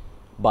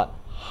 but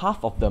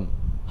half of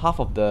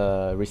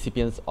the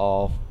recipients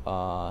of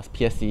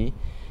PSC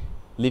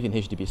live in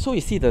HDB. So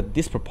you see the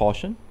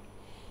disproportion.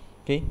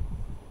 Okay,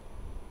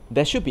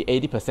 there should be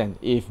 80%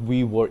 if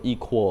we were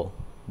equal,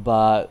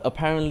 but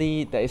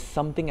apparently there is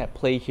something at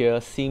play here.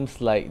 Seems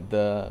like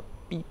the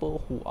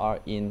people who are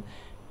in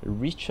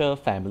richer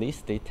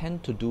families, they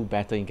tend to do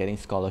better in getting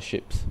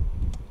scholarships.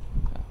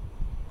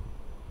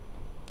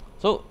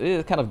 So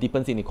it kind of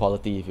deepens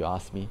inequality, if you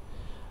ask me.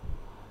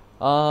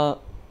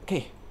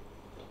 Okay,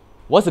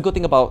 what's the good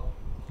thing about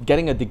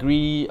getting a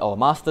degree or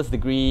master's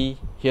degree?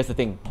 Here's the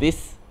thing.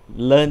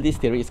 Learn this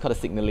theory. It's called a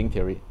signaling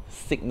theory.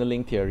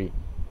 Signaling theory.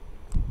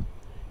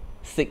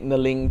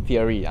 Signaling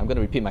theory. I'm going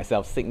to repeat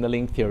myself.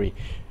 Signaling theory.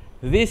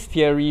 This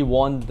theory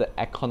won the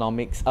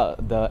economics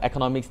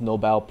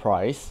Nobel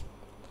Prize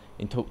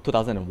in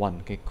 2001.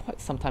 Okay, quite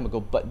some time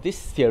ago. But this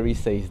theory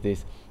says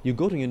this: you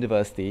go to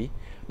university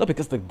not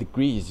because the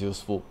degree is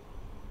useful.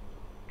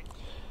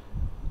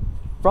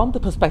 From the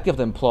perspective of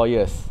the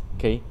employers,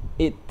 okay,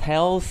 it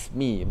tells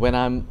me when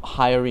I'm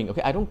hiring,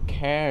 okay, I don't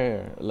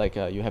care like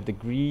you have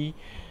degree,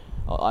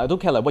 I don't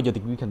care like what your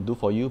degree can do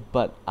for you,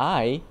 but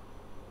I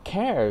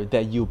care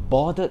that you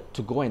bothered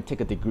to go and take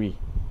a degree,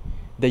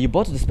 that you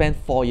bothered to spend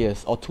 4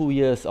 years or 2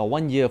 years or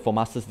 1 year for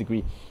master's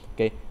degree.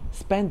 Okay,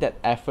 spend that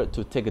effort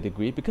to take a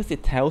degree because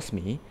it tells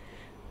me,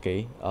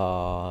 okay,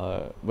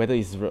 whether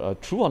it's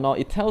true or not,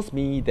 it tells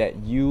me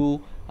that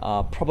you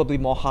are probably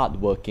more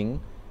hardworking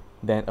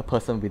than a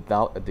person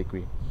without a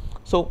degree.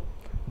 So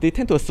they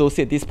tend to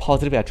associate these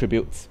positive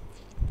attributes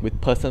with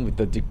person with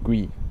a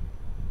degree,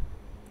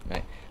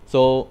 right?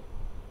 So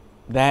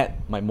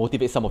that might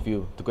motivate some of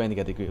you to go and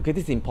get a degree. Okay,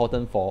 this is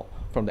important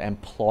from the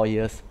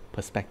employer's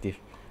perspective.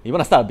 You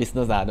want to start a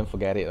business, don't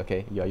forget it.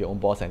 Okay, you're your own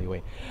boss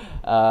anyway.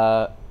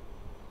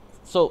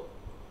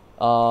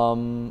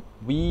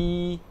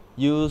 We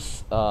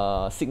use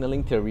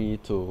signaling theory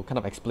to kind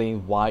of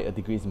explain why a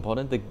degree is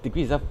important. The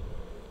degree itself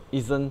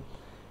isn't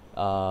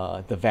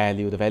the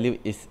value. The value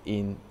is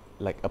in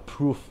like a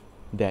proof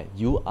that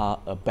you are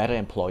a better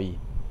employee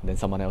than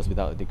someone else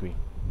without a degree.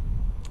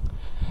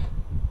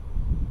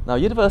 Now,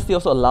 university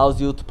also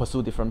allows you to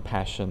pursue different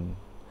passion.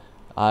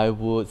 I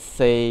would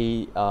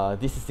say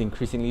this is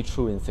increasingly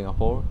true in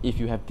Singapore. If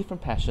you have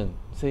different passion,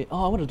 say,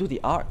 oh, I want to do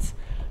the arts,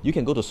 you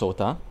can go to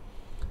SOTA,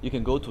 you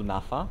can go to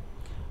NAFA.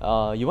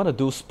 You want to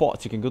do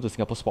sports, you can go to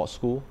Singapore Sports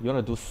School. You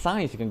want to do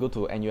science, you can go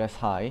to NUS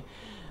High.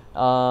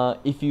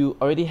 If you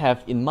already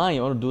have in mind,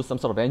 you want to do some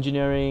sort of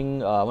engineering,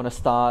 want to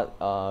start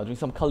doing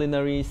some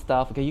culinary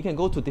stuff, okay, you can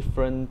go to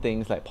different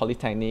things like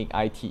Polytechnic,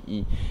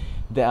 ITE.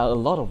 There are a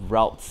lot of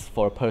routes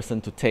for a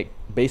person to take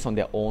based on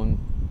their own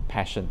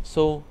passion.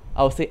 So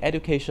I would say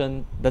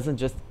education doesn't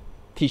just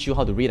teach you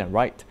how to read and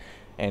write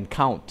and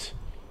count.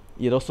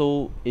 It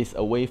also is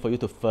a way for you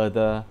to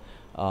further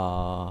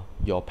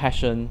your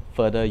passion,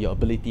 further your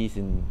abilities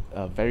in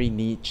a very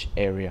niche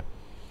area.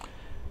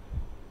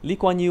 Lee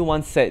Kuan Yew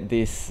once said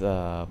this,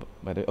 one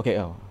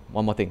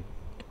more thing.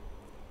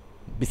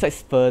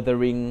 Besides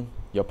furthering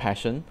your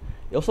passion,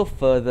 it also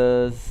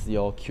furthers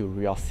your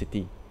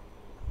curiosity.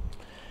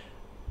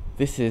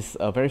 This is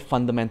a very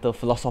fundamental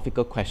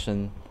philosophical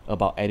question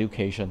about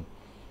education.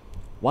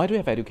 Why do we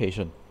have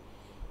education?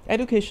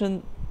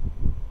 Education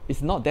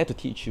is not there to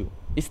teach you.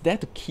 It's there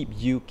to keep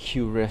you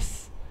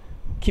curious,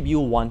 keep you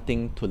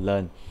wanting to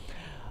learn.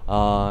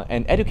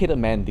 An educated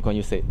man, Lee Kuan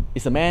Yew said,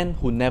 is a man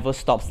who never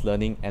stops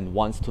learning and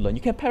wants to learn.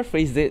 You can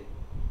paraphrase it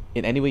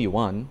in any way you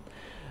want,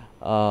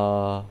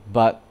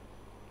 but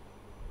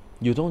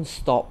you don't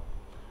stop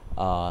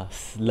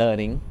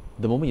learning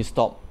the moment you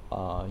stop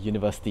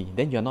university.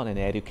 Then you're not an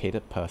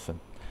educated person.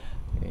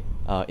 Okay.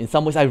 In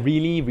some ways, I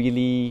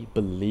really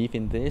believe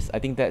in this. I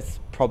think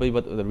that's probably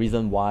the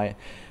reason why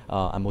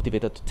I'm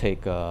motivated to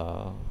take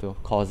the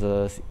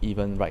courses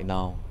even right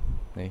now.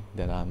 Okay,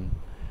 that I'm.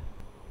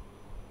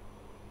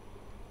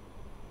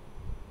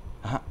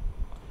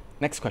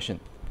 Next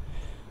question.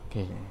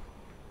 Okay,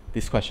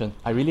 this question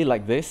I really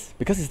like this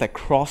because it's like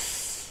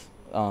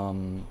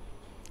kind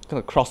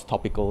of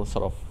cross-topical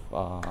sort of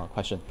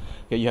question.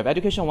 Okay, you have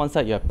education on one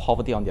side, you have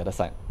poverty on the other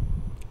side.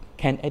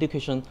 Can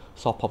education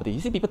solve poverty? You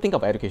see, people think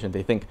of education,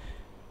 they think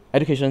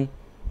education,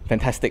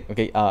 fantastic.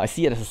 Okay, I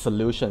see it as a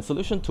solution.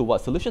 Solution to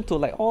what? Solution to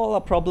like all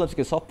our problems. We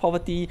can solve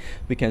poverty,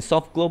 we can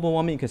solve global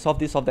warming, we can solve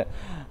this, solve that.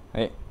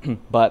 Right?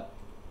 But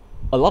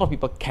a lot of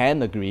people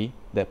can agree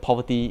that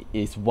poverty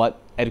is what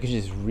education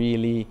is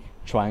really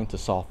trying to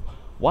solve.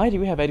 Why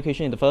do we have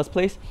education in the first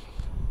place?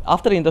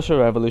 After the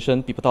Industrial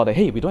Revolution, people thought that,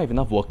 hey, we don't have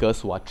enough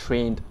workers who are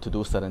trained to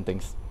do certain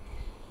things.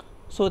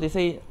 So they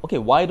say, okay,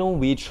 why don't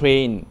we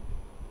train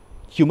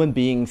human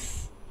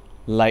beings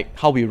like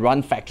how we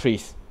run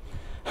factories?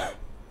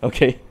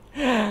 Okay,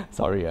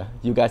 sorry,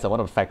 you guys are one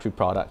of the factory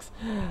products.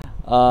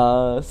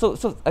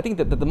 So I think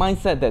that the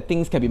mindset that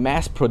things can be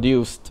mass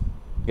produced,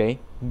 okay,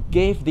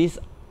 gave this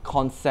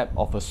concept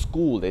of a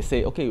school. They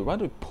say, okay, why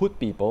don't we put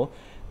people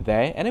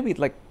there, and then we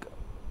like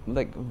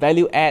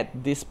value add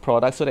this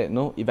product so that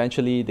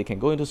eventually they can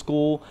go into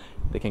school,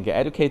 they can get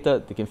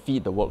educated, they can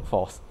feed the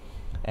workforce.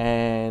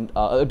 And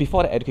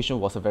before that, education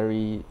was a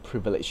very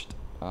privileged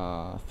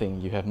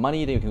thing. You have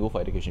money, then you can go for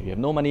education. You have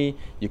no money,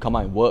 you come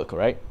out and work,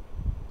 right?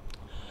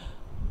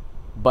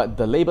 But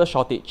the labor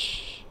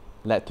shortage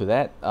led to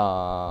that,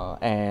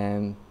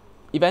 and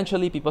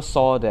eventually people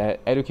saw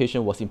that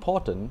education was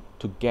important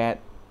to get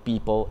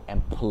people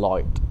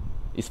employed.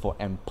 It's for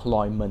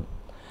employment.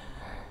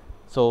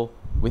 So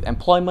with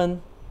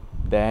employment,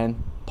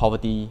 then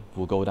poverty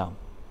will go down.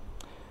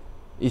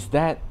 Is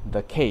that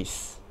the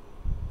case?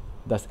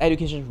 Does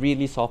education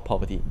really solve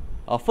poverty?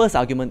 Our first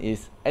argument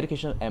is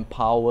education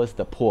empowers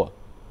the poor.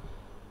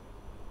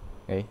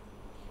 Okay.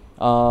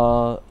 A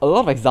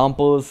lot of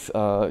examples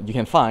you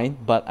can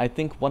find, but I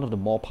think one of the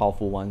more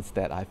powerful ones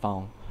that I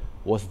found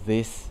was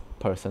this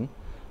person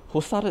who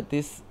started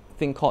this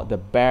thing called the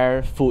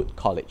Barefoot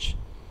College.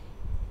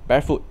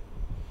 Barefoot.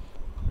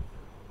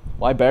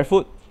 Why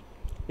barefoot?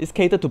 It's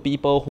catered to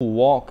people who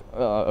walk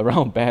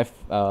around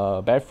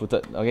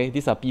barefooted. Okay,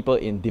 these are people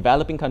in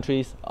developing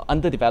countries,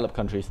 underdeveloped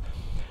countries.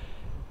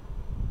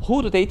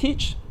 Who do they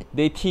teach?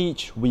 They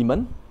teach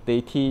women.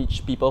 They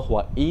teach people who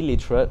are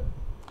illiterate.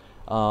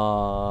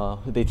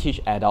 They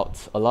teach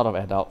adults, a lot of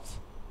adults.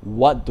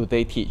 What do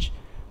they teach?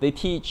 They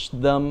teach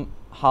them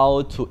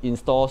how to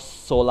install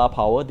solar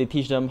power. They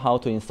teach them how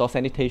to install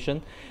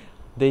sanitation.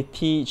 They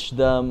teach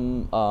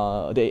them,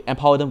 they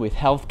empower them with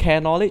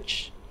healthcare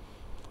knowledge.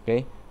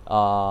 Okay,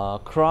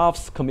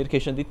 crafts,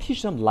 communication. They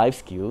teach them life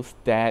skills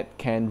that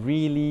can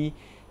really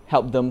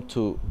help them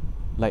to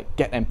like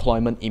get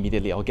employment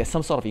immediately or get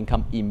some sort of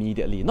income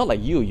immediately. Not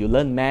like you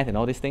learn math and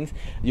all these things.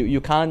 You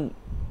can't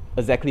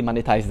exactly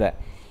monetize that.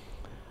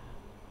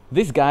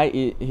 This guy,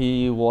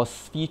 he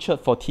was featured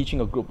for teaching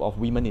a group of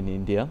women in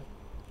India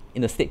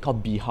in a state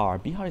called Bihar.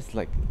 Bihar is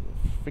like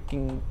a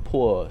freaking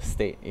poor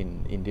state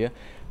in India.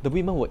 The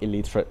women were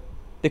illiterate.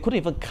 They couldn't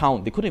even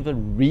count. They couldn't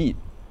even read.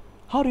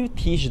 How do you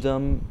teach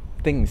them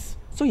things?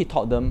 So he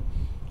taught them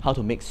how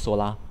to make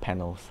solar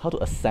panels, how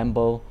to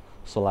assemble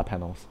solar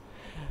panels.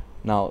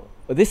 Now,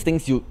 these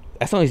things,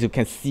 as long as you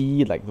can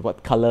see like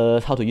what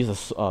colors, how to use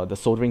the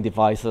soldering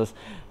devices,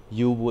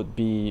 you would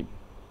be,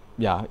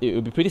 yeah, it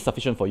would be pretty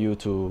sufficient for you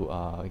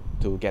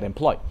to get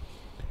employed.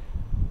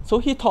 So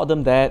he taught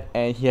them that,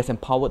 and he has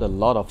empowered a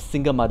lot of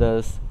single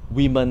mothers,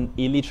 women,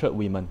 illiterate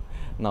women.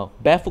 Now,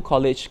 Barefoot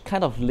College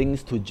kind of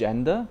links to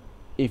gender.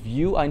 If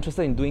you are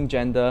interested in doing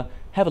gender,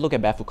 have a look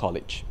at Barefoot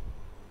College.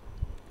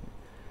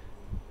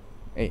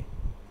 Hey,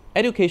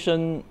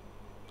 education,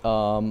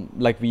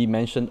 like we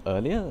mentioned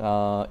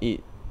earlier,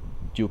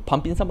 you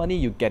pump in some money,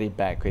 you get it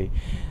back. Okay?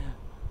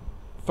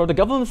 From the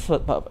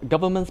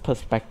government's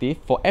perspective,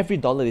 for every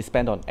dollar they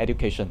spend on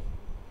education,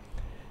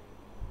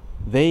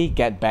 they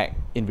get back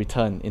in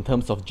return in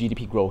terms of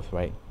GDP growth,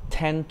 right?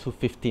 $10 to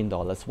 $15.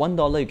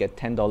 $1 you get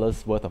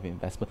 $10 worth of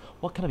investment.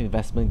 What kind of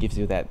investment gives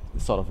you that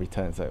sort of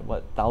returns? Like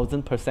what,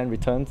 1,000%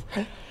 returns?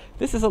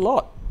 This is a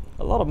lot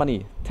of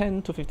money,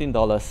 $10 to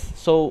 $15.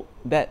 So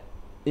that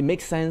it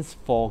makes sense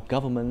for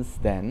governments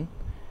then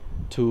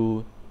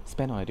to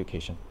spend on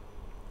education,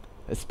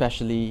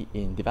 especially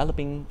in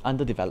developing,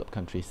 underdeveloped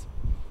countries.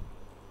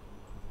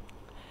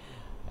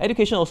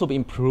 Education also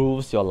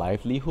improves your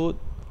livelihood.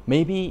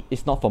 Maybe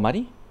it's not for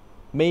money,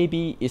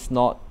 maybe it's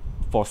not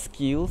for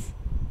skills,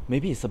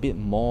 maybe it's a bit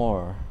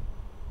more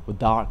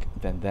dark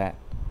than that.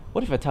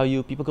 What if I tell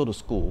you people go to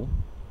school,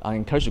 are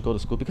encouraged to go to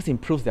school because it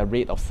improves their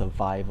rate of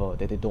survival,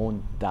 that they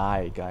don't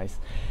die, guys.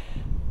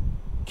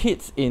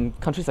 Kids in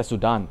countries like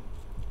Sudan,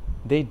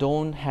 they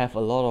don't have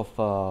a lot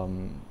of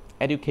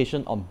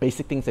education on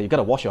basic things that you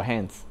gotta wash your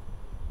hands.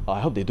 I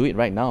hope they do it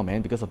right now,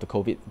 man, because of the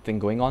COVID thing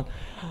going on.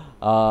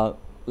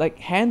 Like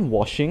hand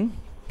washing,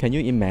 can you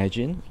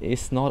imagine?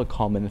 It's not a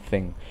common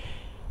thing.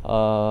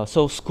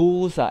 So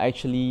schools are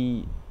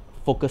actually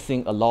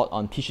focusing a lot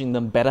on teaching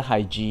them better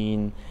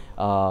hygiene,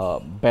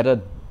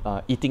 better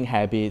eating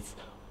habits,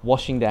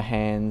 washing their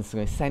hands,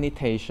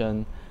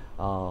 sanitation,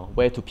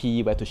 where to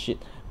pee, where to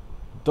shit.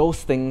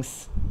 Those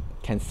things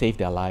can save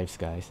their lives,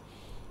 guys,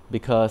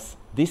 because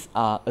these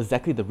are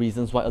exactly the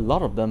reasons why a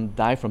lot of them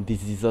die from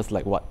diseases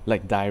like what?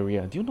 Like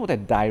diarrhea. Do you know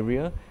that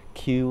diarrhea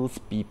kills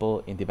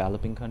people in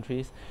developing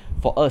countries?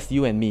 For us,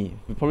 you and me,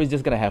 we're probably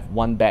just gonna have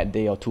one bad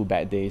day or two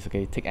bad days,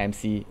 okay? Take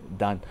MC,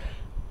 done.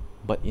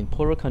 But in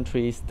poorer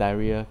countries,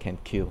 diarrhea can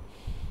kill.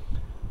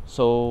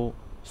 So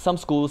some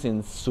schools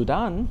in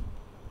Sudan,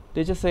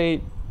 they just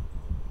say,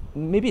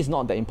 maybe it's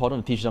not that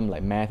important to teach them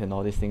like math and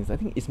all these things. I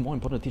think it's more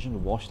important to teach them to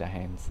wash their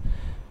hands.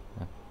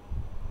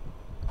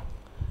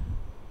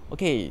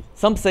 Okay,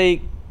 some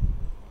say,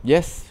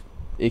 yes,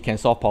 it can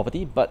solve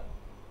poverty, but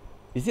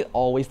is it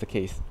always the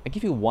case? I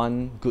give you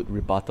one good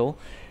rebuttal.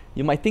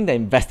 You might think that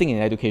investing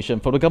in education,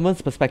 from the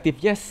government's perspective,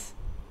 yes,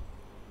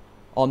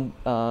 in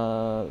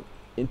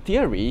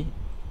theory,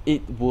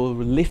 it will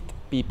lift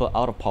people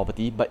out of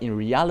poverty, but in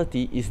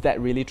reality, is that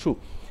really true?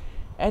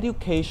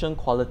 Education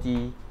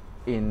quality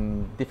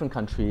in different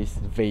countries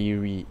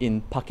vary.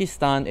 In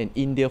Pakistan and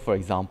India, for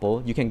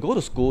example, you can go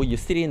to school, you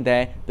sit in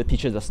there, the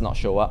teacher does not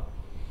show up.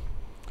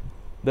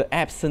 The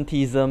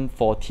absenteeism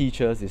for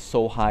teachers is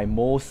so high.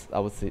 Most, I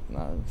would say,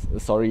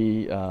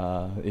 sorry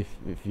if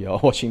you're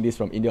watching this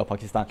from India or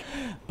Pakistan,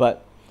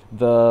 but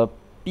the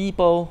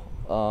people,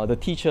 the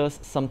teachers,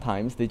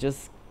 sometimes they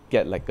just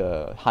get like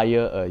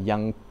hire a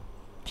young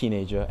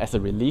teenager as a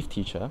relief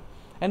teacher,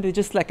 and they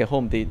just slack at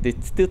home. They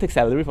still take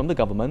salary from the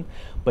government,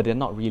 but they're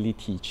not really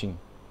teaching.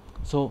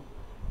 So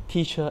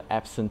teacher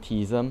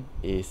absenteeism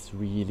is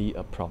really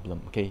a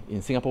problem. Okay,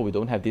 in Singapore we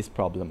don't have this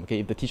problem.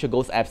 Okay, if the teacher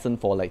goes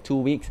absent for like 2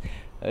 weeks,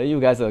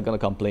 you guys are gonna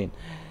complain.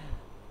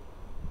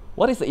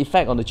 What is the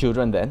effect on the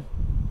children then?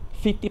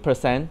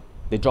 50%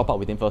 they drop out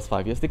within first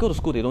 5 years. They go to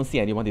school, they don't see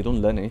anyone, they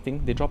don't learn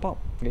anything, they drop out.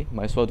 Okay,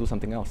 might as well do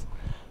something else.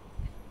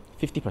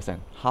 50%,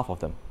 half of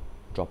them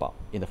drop out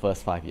in the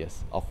first 5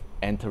 years of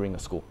entering a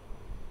school.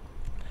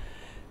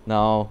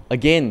 Now,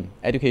 again,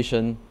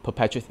 education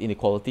perpetuates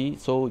inequality,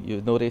 so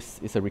you notice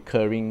it's a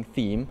recurring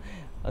theme.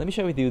 Let me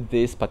share with you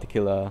this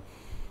particular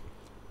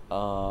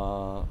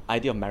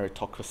idea of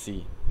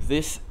meritocracy.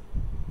 This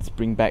is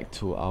bring back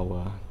to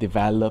our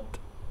developed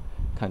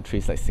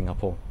countries like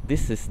Singapore.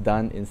 This is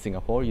done in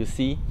Singapore. You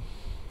see,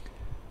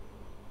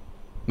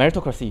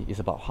 meritocracy is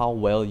about how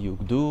well you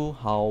do,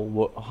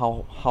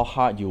 how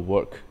hard you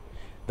work.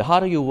 The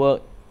harder you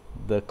work,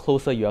 the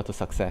closer you are to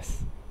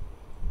success,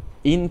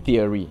 in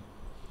theory.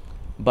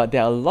 But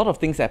there are a lot of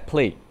things at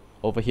play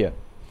over here.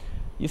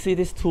 You see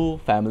these two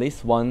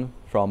families, one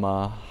from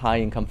a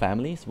high-income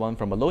family, one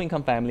from a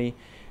low-income family.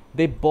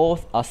 They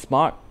both are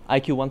smart,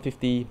 IQ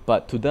 150,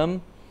 but to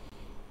them,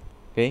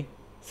 okay,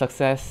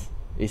 success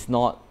is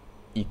not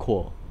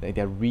equal. They're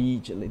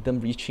them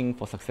reaching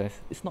for success.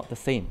 It's not the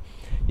same.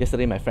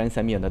 Yesterday, my friend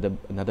sent me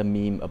another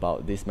meme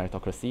about this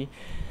meritocracy.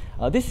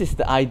 This is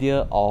the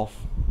idea of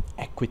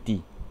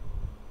equity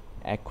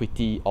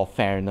or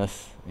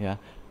fairness. Yeah.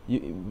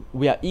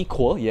 We are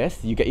equal,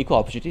 yes, you get equal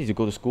opportunities, you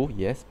go to school,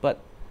 yes, but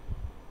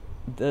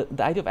the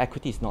idea of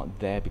equity is not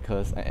there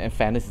because, and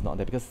fairness is not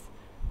there because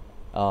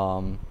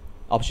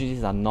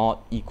opportunities are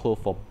not equal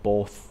for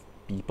both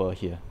people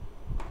here.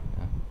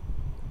 Yeah.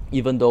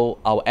 Even though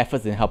our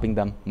efforts in helping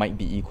them might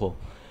be equal.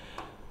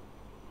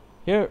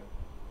 Here,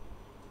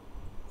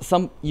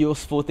 some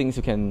useful things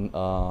you can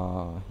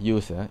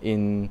use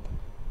in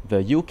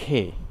the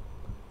UK.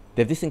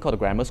 They have this thing called a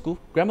grammar school.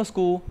 Grammar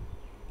school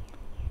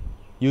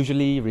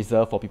usually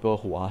reserved for people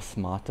who are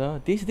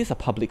smarter. These are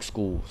public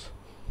schools.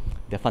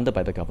 They're funded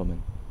by the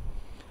government.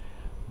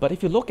 But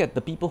if you look at the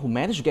people who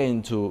manage to get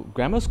into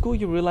grammar school,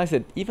 you realize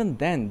that even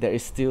then there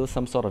is still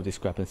some sort of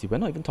discrepancy. We're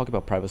not even talking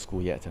about private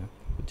school yet.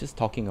 We're just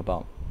talking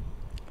about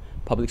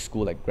public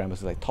school, like grammar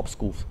school, like top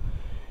schools.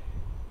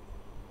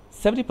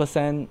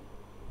 70%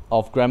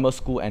 of grammar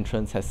school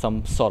entrants has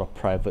some sort of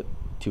private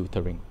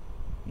tutoring.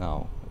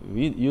 Now,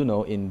 you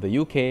know, in the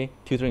UK,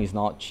 tutoring is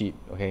not cheap,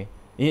 okay?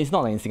 It's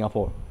not like in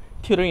Singapore.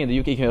 Tutoring in the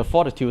UK, you can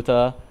afford a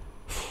tutor,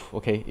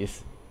 okay,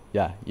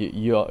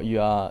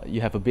 you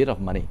have a bit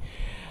of money.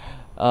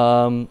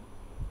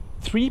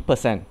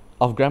 3%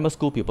 of grammar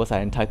school pupils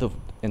are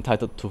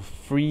entitled to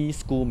free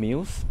school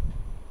meals,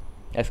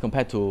 as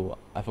compared to,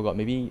 I forgot,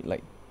 maybe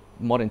like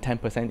more than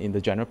 10% in the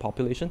general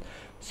population.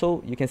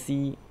 So you can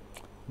see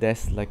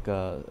there's like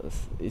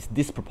it's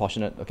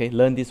disproportionate. Okay,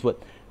 learn this word,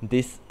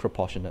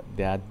 disproportionate.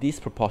 There are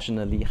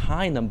disproportionately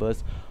high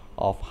numbers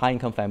of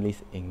high-income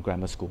families in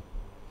grammar school.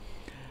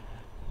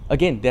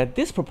 Again, there are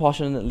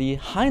disproportionately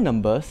high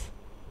numbers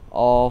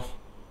of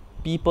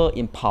people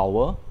in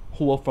power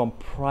who are from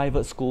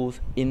private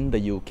schools in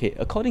the UK,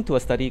 according to a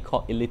study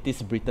called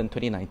Elitist Britain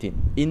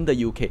 2019 in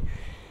the UK.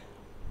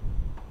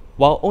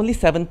 While only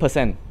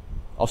 7%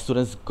 of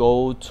students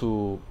go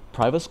to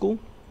private school,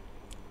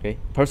 okay,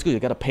 private school you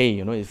gotta pay,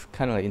 you know, it's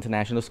kind of like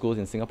international schools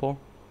in Singapore.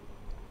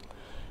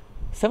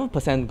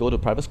 7% go to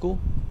private school,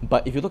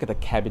 but if you look at the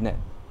cabinet,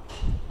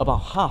 about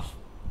half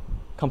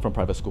come from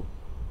private school.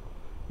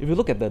 If you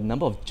look at the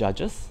number of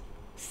judges,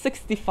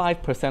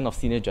 65% of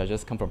senior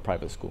judges come from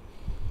private school.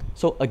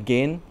 So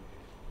again,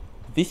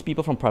 these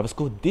people from private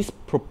school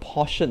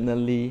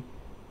disproportionately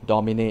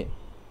dominate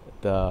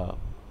the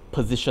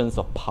positions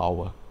of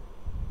power.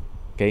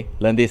 Okay,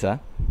 learn this,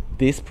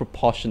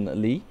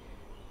 disproportionately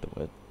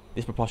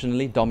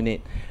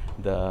dominate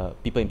the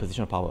people in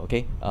position of power.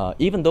 Okay,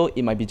 even though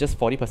it might be just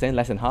 40%,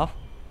 less than half,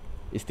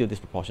 it's still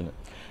disproportionate.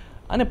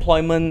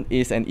 Unemployment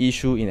is an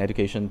issue in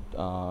education.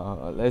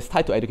 It's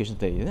tied to education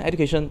today.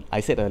 Education, I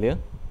said earlier,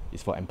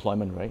 is for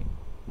employment, right?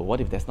 But what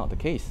if that's not the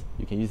case?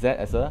 You can use that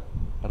as a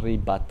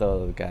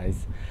rebuttal,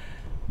 guys.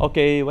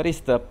 Okay, what is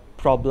the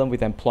problem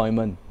with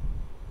employment?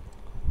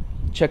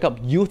 Check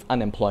out youth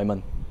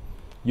unemployment.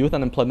 Youth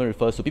unemployment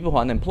refers to people who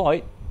are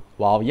unemployed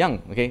while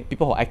young, okay?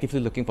 People who are actively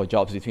looking for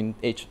jobs between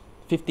age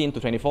 15 to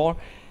 24,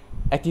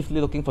 actively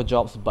looking for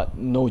jobs but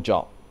no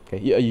job. Okay,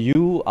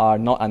 you are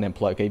not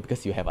unemployed, okay,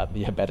 because you have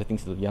better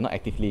things to do. You're not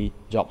actively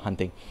job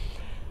hunting.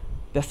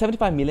 There are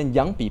 75 million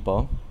young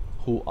people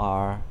who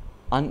are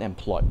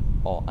unemployed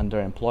or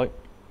underemployed,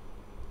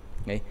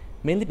 okay,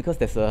 mainly because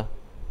there's a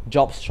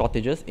job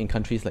shortages in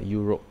countries like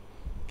Europe.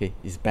 Okay,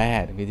 it's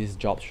bad. Okay, this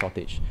job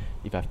shortage.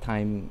 If I have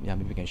time, yeah,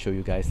 maybe we can show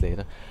you guys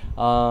later.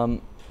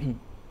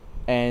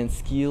 And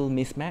skill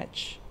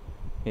mismatch.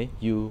 Okay,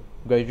 you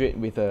graduate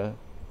with a,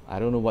 I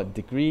don't know what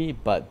degree,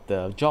 but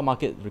the job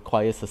market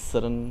requires a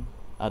certain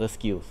other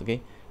skills.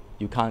 Okay,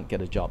 you can't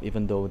get a job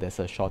even though there's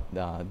a short.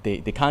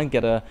 They can't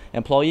get a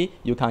employee.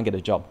 You can't get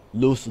a job.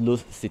 Lose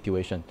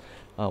situation.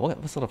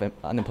 What sort of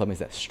unemployment is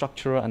that?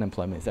 Structural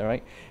unemployment. Is that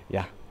right?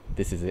 Yeah,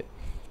 this is it.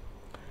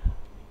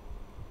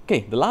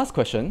 Okay, the last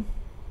question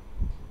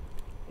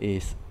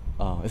is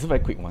it's a very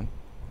quick one.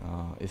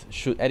 Is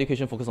should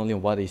education focus only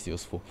on what is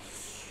useful?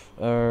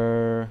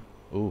 Oh,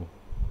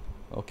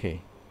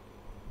 okay.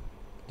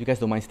 You guys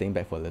don't mind staying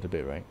back for a little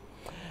bit, right?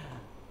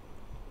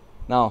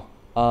 Now,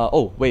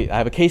 oh wait, I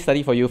have a case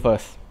study for you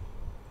first.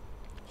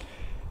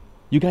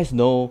 You guys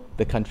know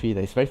the country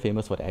that is very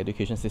famous for the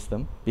education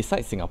system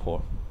besides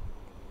Singapore.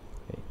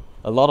 Okay.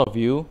 A lot of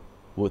you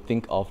would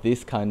think of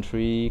this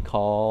country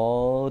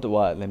called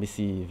what? Let me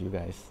see if you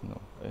guys know.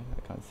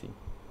 I can't see.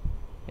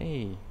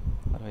 Hey,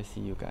 how do I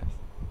see you guys?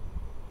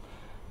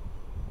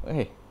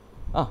 Okay.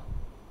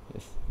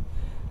 Yes.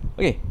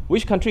 Okay,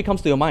 which country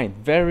comes to your mind?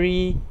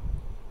 Very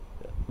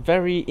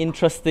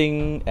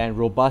interesting and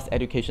robust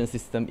education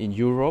system in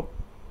Europe.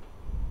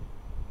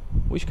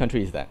 Which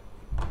country is that?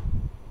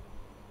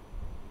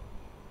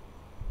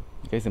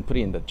 You guys can put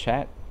it in the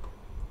chat.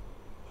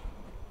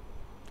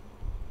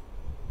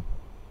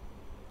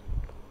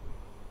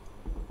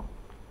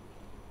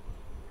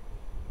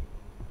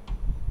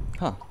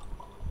 Huh.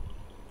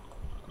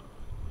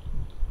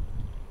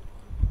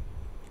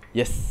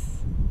 Yes.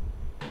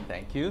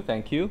 Thank you,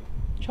 thank you.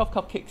 12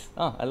 cupcakes.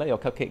 I like your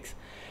cupcakes.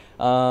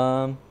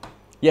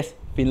 Yes,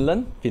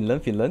 Finland.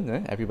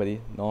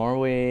 Everybody.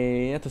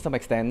 Norway, to some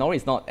extent. Norway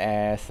is not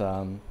as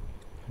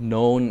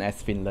known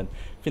as Finland.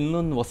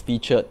 Finland was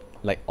featured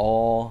like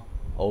all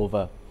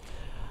over.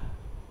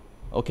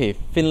 Okay,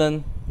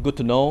 Finland, good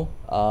to know.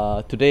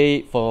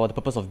 Today, for the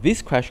purpose of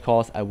this crash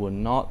course, I will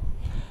not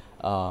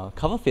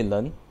cover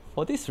Finland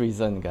for this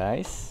reason,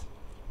 guys.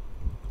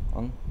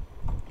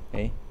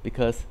 Okay,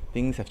 because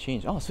things have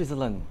changed. Oh,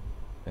 Switzerland.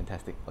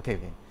 Fantastic. Okay.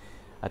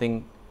 I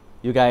think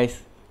you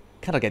guys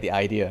kind of get the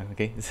idea,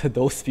 okay? It's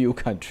those few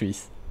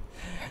countries.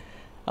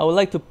 I would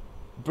like to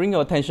bring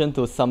your attention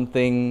to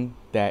something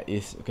that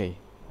is, okay,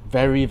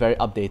 very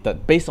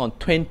updated. Based on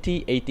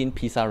 2018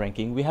 PISA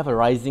ranking, we have a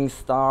rising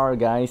star,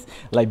 guys,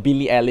 like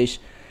Billie Eilish.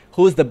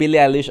 Who's the Billie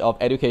Eilish of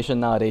education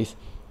nowadays?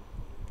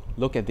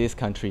 Look at this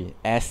country,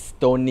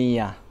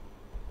 Estonia.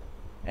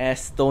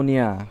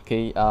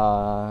 Okay,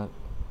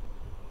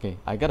 okay,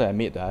 I gotta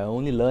admit that I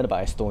only learned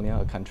about Estonia,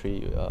 a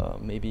country,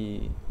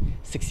 maybe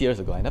 6 years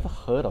ago. I never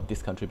heard of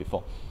this country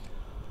before.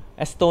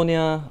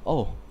 Estonia,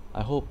 oh,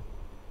 I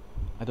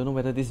don't know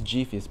whether this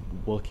GIF is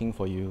working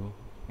for you.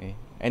 Okay.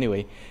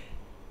 Anyway,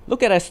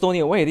 look at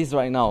Estonia, where it is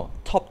right now.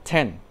 Top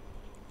 10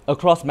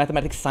 across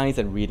mathematics, science,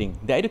 and reading.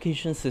 The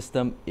education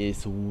system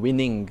is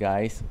winning,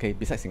 guys. Okay,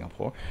 besides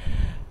Singapore.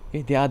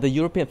 Okay, they are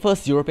the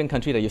first European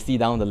country that you see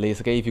down the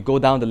list. Okay, if you go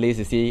down the list,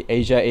 you see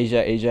Asia.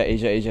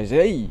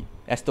 Hey,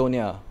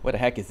 Estonia, where the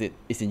heck is it?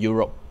 It's in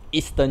Europe,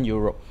 Eastern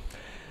Europe.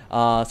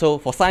 So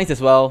for science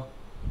as well,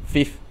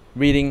 5th,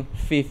 reading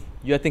 5th.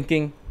 You're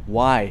thinking,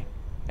 why?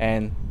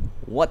 And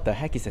what the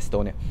heck is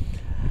Estonia?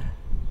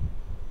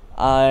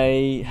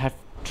 I have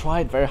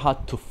tried very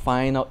hard to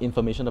find out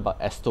information about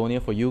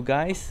Estonia for you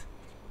guys.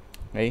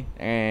 Okay,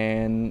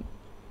 and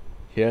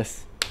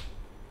here's,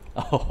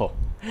 oh,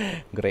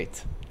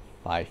 great,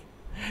 5.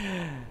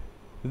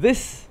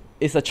 This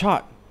is a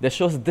chart that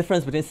shows the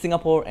difference between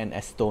Singapore and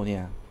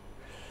Estonia.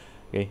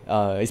 Okay,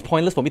 it's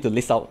pointless for me to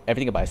list out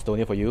everything about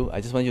Estonia for you. I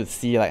just want you to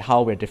see like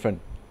how we're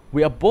different.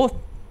 We are both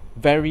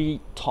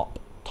very top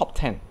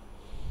 10,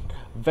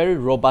 very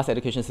robust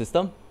education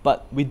system,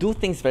 but we do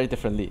things very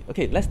differently.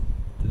 Okay, let's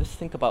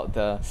think about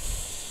the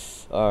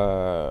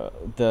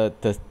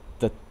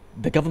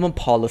government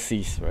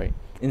policies, right?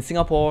 In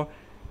Singapore,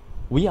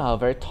 we are a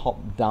very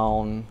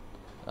top-down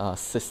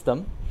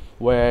system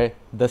where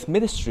the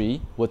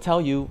ministry will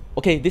tell you,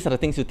 okay, these are the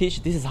things you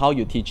teach, this is how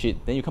you teach it.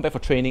 Then you come back for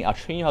training, I'll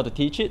train you how to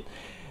teach it,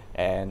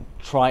 and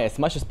try as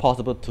much as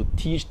possible to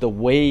teach the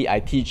way I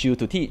teach you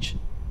to teach.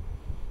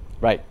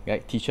 Right,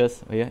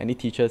 teachers, yeah, any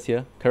teachers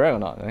here? Correct or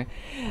not? Right?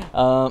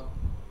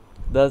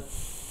 The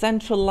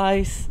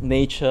centralized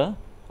nature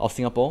of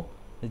Singapore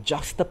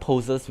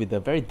juxtaposes with the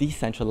very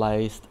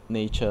decentralized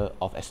nature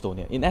of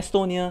Estonia. In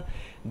Estonia,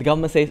 the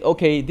government says,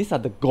 okay, these are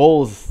the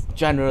goals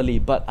generally,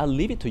 but I'll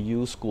leave it to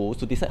you schools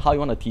to decide how you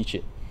want to teach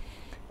it.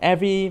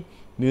 Every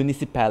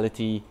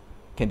municipality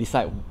can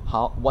decide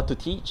what to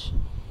teach,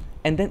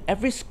 and then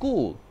every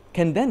school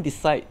can then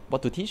decide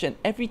what to teach, and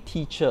every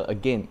teacher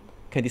again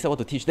can decide what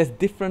to teach. There's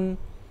different,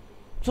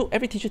 so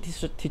every teacher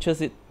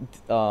teaches it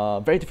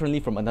very differently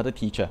from another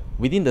teacher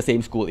within the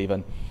same school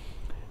even.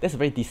 There's a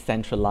very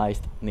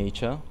decentralized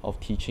nature of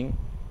teaching.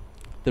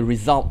 The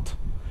result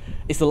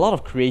is a lot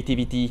of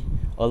creativity,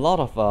 a lot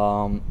of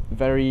a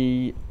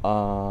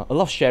lot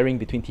of sharing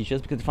between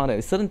teachers, because they found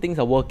that certain things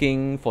are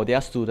working for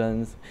their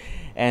students,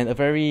 and a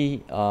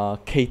very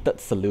catered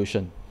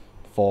solution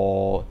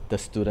for the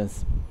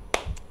students.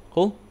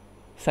 Cool?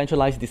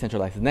 Centralized,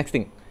 decentralized. The next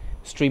thing,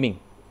 streaming.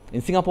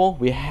 In Singapore,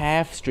 we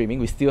have streaming.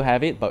 We still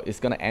have it, but it's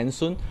gonna end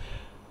soon.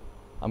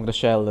 I'm gonna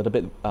share a little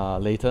bit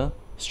later.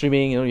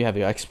 Streaming, you have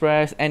your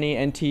Express,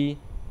 NA, NT.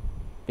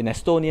 In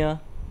Estonia,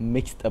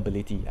 mixed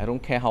ability. I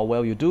don't care how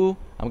well you do,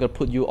 I'm gonna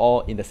put you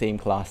all in the same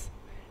class.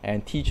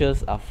 And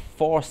teachers are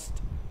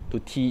forced to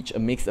teach a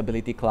mixed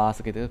ability class.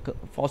 Okay, they're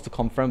forced to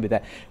confront with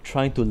that,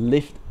 trying to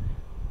lift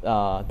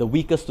the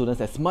weaker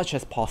students as much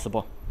as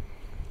possible,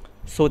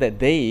 so that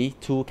they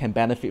too can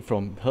benefit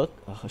from her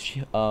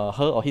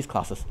or his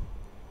classes,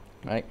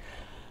 right?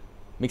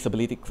 Mixed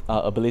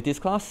abilities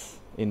class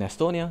in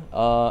Estonia.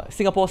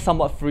 Singapore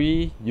somewhat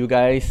free. You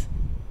guys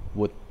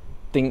would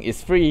think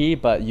it's free,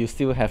 but you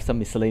still have some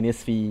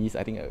miscellaneous fees.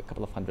 I think a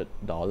couple of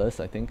 $100,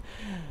 I think.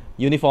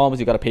 Uniforms,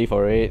 you gotta pay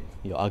for it.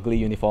 Your ugly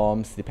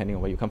uniforms, depending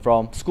on where you come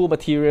from. School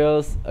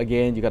materials,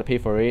 again, you gotta pay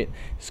for it.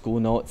 School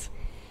notes.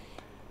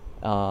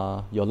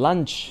 Your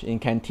lunch in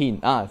canteen,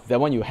 that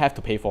one you have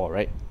to pay for,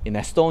 right? In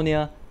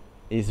Estonia,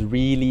 is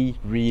really,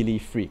 really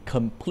free.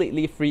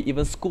 Completely free.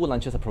 Even school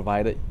lunches are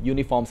provided.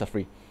 Uniforms are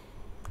free.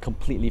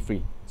 Completely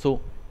free.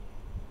 So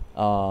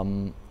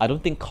I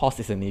don't think cost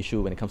is an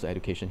issue when it comes to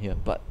education here,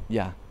 but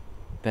yeah,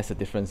 that's the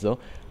difference though.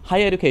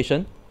 Higher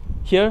education,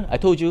 here I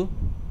told you,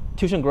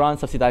 tuition grant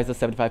subsidizes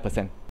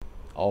 75%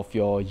 of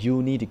your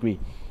uni degree.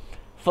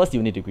 First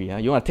uni degree,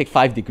 you want to take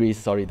 5 degrees,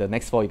 sorry, the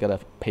next 4 you gotta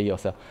pay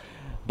yourself.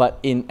 But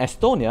in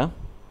Estonia,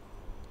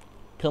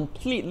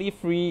 completely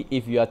free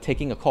if you are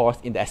taking a course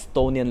in the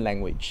Estonian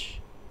language.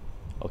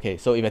 Okay,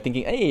 so if you're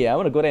thinking, hey, I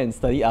want to go there and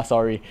study,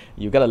 sorry,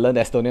 you gotta learn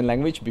the Estonian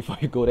language before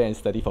you go there and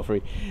study for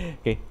free.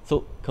 Okay,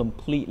 so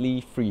completely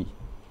free.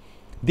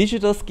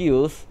 Digital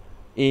skills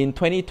in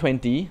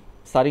 2020,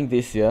 starting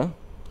this year,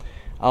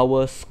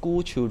 our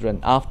school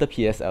children after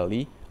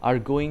PSLE are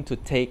going to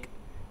take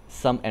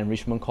some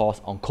enrichment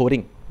course on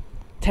coding.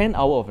 10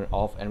 hours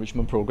of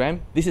enrichment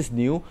program. This is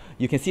new.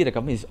 You can see the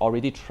government is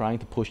already trying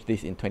to push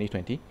this in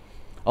 2020.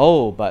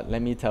 Oh, but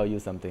let me tell you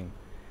something.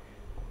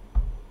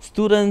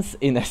 Students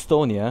in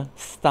Estonia,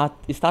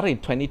 it started in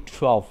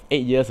 2012,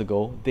 8 years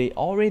ago. They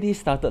already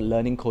started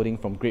learning coding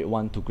from grade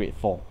 1 to grade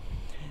 4.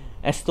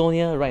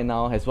 Estonia right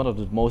now has one of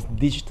the most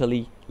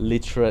digitally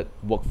literate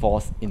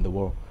workforce in the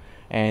world.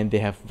 And they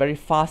have very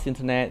fast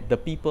internet. The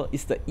people,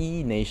 it's the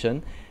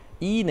E-nation.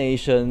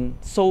 E-nation,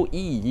 so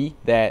E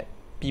that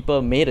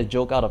people made a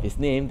joke out of his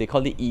name. They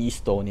call it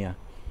Estonia.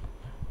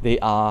 They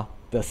are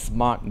the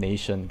smart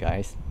nation,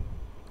 guys.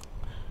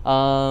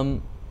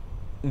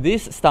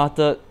 This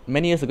started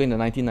many years ago in the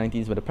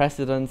 1990s, where the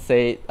president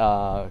said,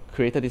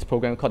 created this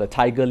program called the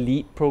Tiger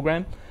Lead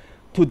program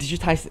to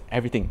digitize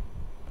everything,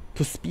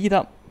 to speed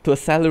up, to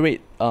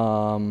accelerate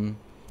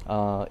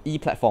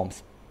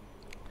e-platforms.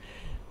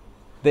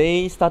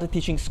 They started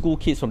teaching school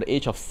kids from the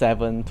age of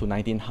 7 to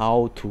 19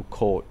 how to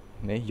code.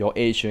 Okay? Your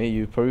age,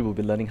 you probably will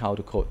be learning how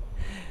to code.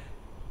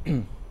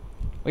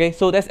 Okay,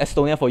 so that's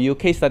Estonia for you.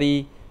 Case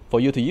study for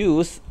you to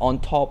use on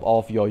top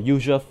of your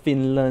usual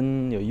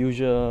Finland, your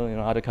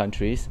usual other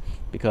countries,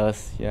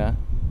 because yeah,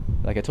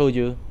 like I told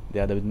you, they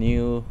are the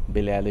new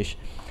Billie Eilish.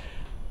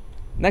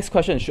 Next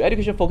question, should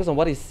education focus on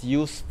what is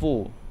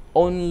useful?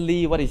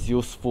 Only what is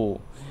useful.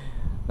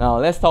 Now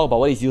let's talk about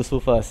what is useful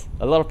first.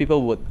 A lot of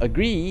people would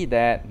agree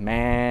that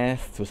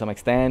math to some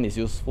extent is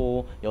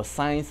useful, your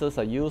sciences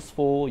are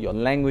useful, your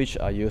language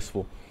are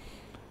useful,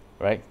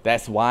 right?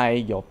 That's why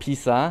your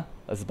PISA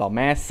is about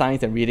math,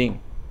 science and reading.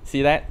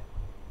 See that?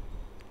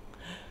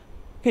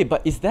 Okay,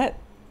 but is that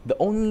the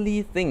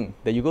only thing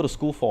that you go to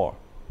school for?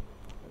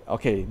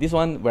 Okay, this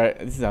one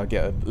I'll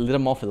get a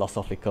little more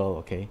philosophical,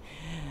 okay?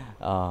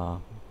 The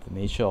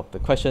nature of the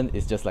question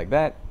is just like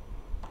that.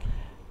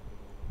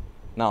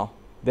 Now,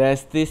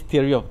 there's this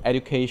theory of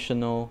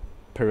educational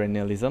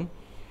perennialism.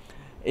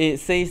 It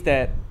says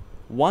that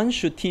one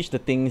should teach the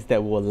things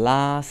that will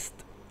last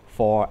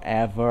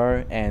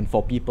forever and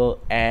for people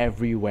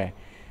everywhere.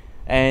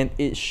 And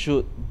it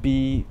should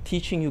be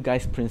teaching you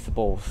guys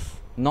principles,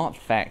 not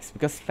facts,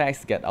 because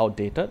facts get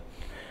outdated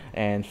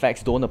and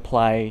facts don't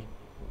apply.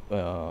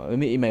 It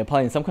may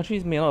apply in some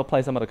countries, may not apply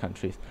in some other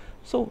countries.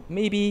 So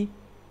maybe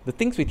the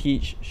things we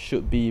teach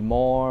should be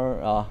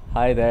more,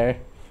 hi there,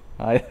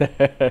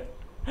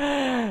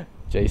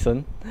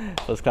 Jason,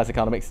 first class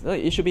economics.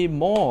 It should be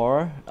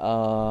more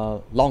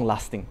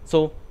long-lasting.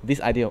 So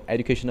this idea of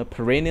educational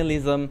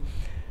perennialism,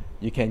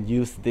 you can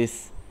use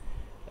this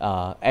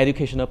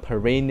educational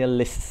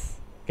perennialists,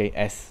 okay,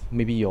 as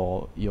maybe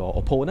your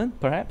opponent,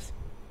 perhaps.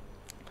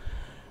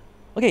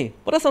 Okay,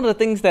 what are some of the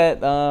things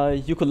that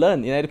you could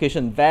learn in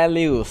education?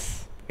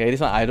 Values. Okay, this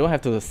one I don't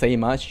have to say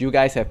much. You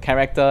guys have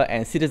character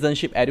and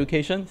citizenship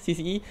education,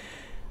 CCE.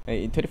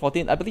 In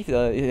 2014, I believe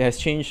it has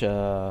changed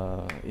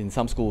in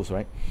some schools,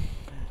 right?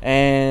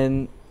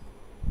 And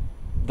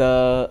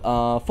the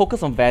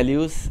focus on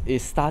values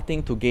is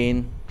starting to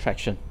gain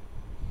traction.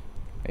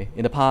 Okay?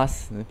 In the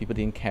past, people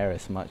didn't care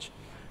as much.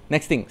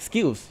 Next thing,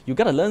 skills. You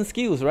gotta learn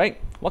skills, right?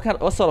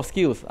 What sort of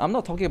skills? I'm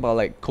not talking about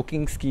like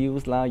cooking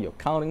skills, your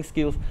counting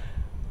skills.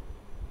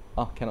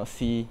 Oh, cannot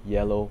see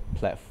yellow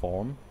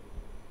platform.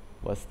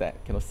 What's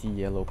that? Cannot see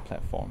yellow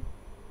platform.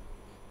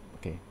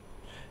 Okay.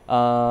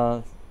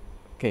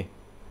 Okay.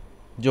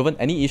 Jovan,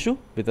 any issue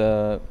with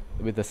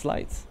the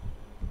slides?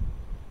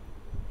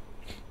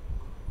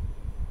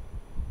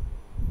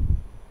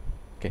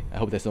 Okay, I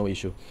hope there's no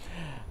issue.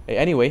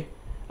 Anyway,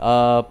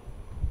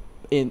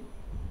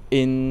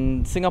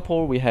 in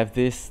Singapore we have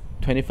this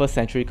 21st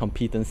century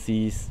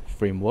competencies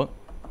framework.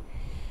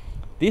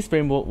 This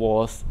framework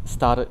was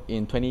started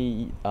in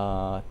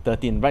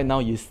 2013. Right now,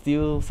 you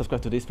still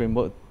subscribe to this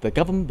framework. The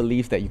government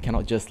believes that you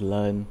cannot just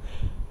learn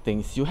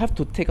things. You have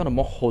to take on a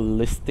more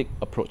holistic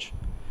approach.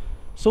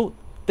 So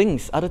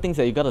other things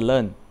that you gotta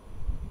learn,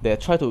 they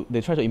try to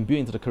imbue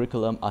into the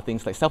curriculum are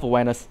things like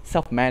self-awareness,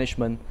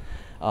 self-management,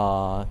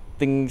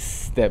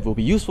 things that will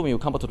be useful when you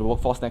come out to the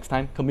workforce next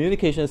time,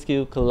 communication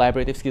skills,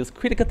 collaborative skills,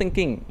 critical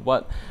thinking,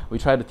 what we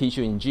try to teach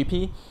you in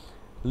GP,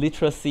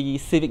 literacy,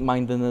 civic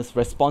mindedness,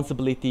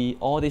 responsibility,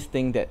 all these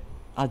things that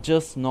are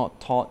just not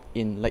taught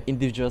in like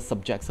individual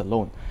subjects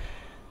alone.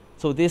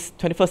 So this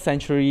 21st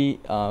century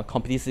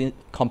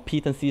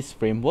competencies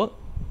framework,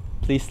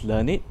 please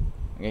learn it.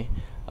 Okay,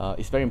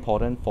 it's very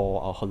important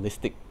for our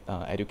holistic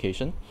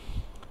education.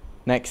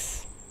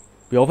 Next,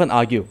 we often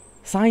argue,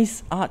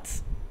 science,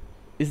 arts,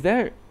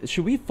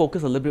 should we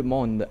focus a little bit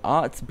more on the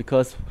arts?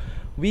 Because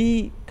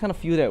we kind of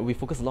feel that we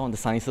focus a lot on the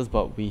sciences,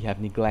 but we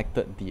have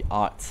neglected the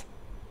arts.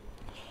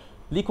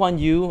 Lee Kuan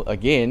Yew,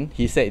 again,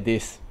 he said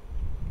this.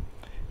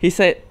 He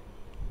said,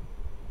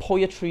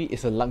 poetry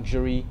is a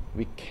luxury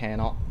we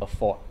cannot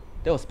afford.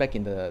 That was back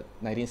in the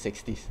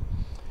 1960s.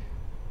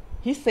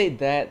 He said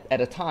that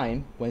at a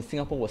time when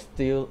Singapore was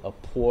still a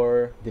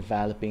poor,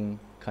 developing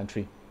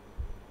country.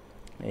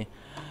 Okay?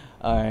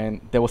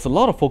 And there was a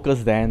lot of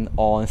focus then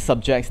on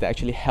subjects that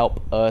actually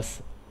help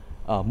us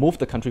move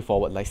the country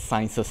forward, like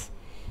sciences.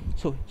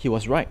 So he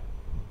was right,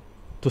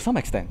 to some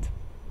extent.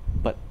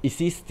 But is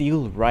he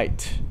still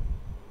right?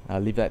 I'll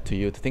leave that to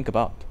you to think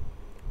about.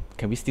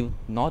 Can we still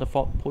not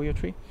afford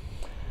poetry?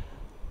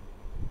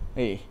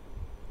 Hey,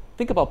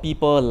 think about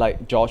people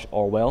like George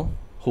Orwell,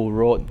 who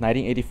wrote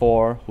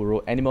 1984, who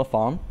wrote Animal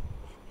Farm.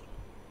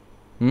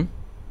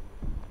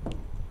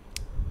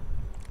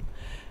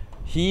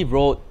 He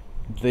wrote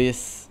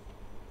this,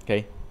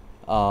 okay,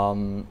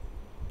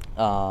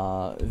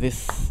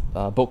 this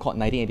book called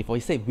 1984.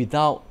 He said,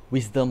 without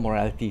wisdom,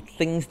 morality,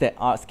 things that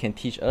arts can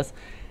teach us,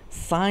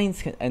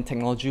 science and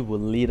technology will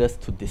lead us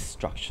to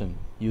destruction.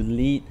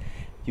 You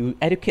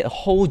educate a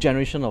whole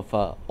generation of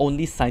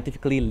only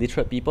scientifically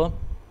literate people.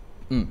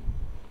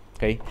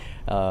 Okay,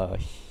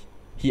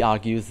 he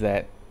argues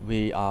that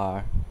we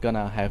are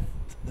gonna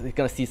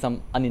see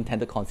some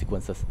unintended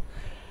consequences.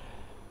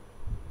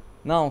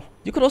 Now,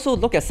 you could also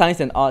look at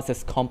science and arts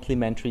as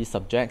complementary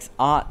subjects.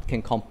 Art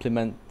can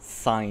complement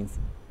science.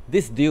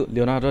 This dude,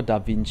 Leonardo da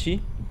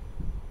Vinci,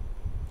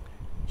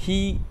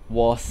 he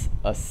was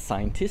a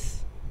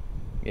scientist.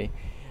 Okay,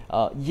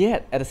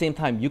 yet at the same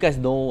time, you guys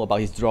know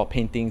about his draw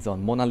paintings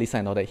on Mona Lisa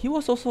and all that. He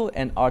was also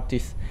an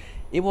artist.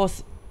 It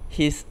was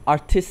his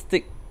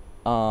artistic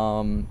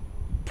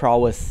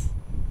prowess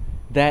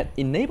that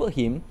enabled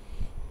him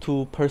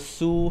to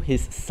pursue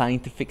his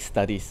scientific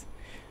studies.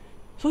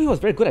 So he was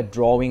very good at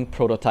drawing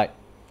prototype,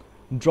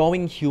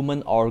 drawing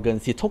human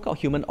organs. He took out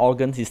human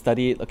organs, he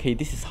studied, okay,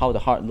 this is how the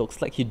heart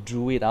looks like, he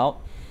drew it out.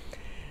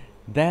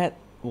 That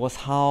was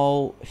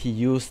how he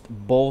used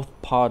both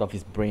part of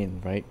his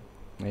brain, right?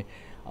 Okay.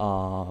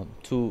 For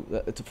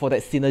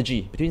that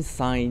synergy between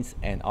science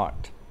and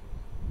art.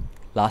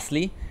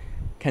 Lastly,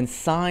 can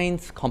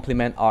science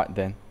complement art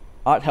then?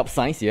 Art helps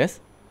science, yes,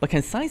 but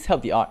can science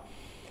help the art?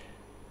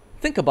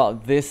 Think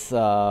about this,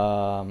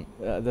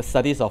 the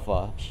studies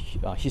of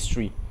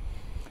history.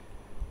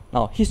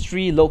 Now,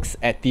 history looks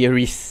at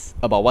theories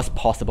about what's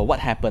possible, what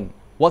happened,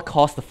 what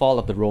caused the fall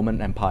of the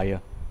Roman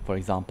Empire, for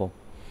example.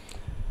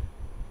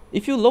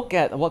 If you look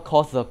at what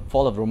caused the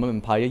fall of the Roman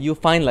Empire, you'll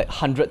find like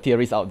 100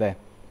 theories out there.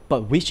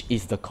 But which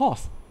is the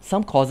cause?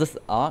 Some causes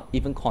are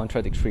even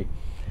contradictory.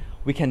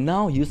 We can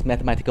now use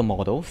mathematical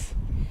models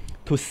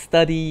to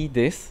study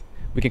this.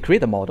 We can create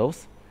the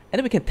models, and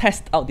then we can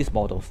test out these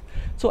models.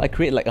 So I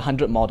create like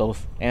 100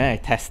 models, and I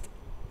test.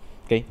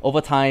 Okay,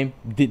 over time,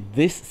 did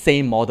this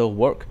same model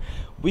work?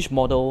 Which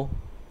model,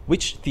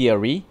 which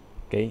theory,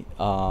 okay,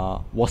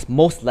 was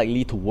most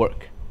likely to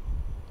work?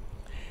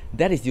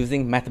 That is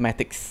using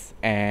mathematics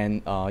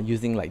and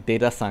using like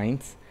data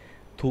science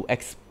to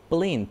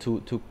explain,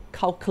 to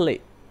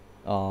calculate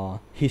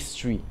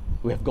history.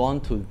 We have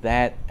gone to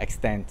that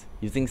extent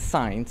using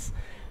science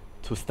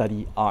to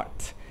study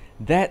art.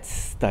 That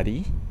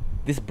study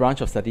this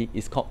branch of study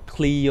is called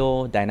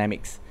Clio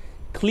Dynamics.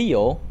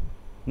 Clio,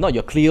 not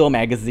your Clio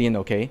magazine,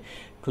 okay?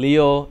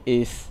 Clio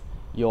is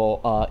your,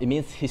 it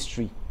means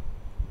history.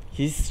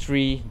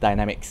 History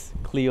dynamics,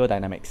 Clio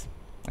dynamics.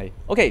 Right?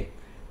 Okay,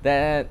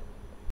 that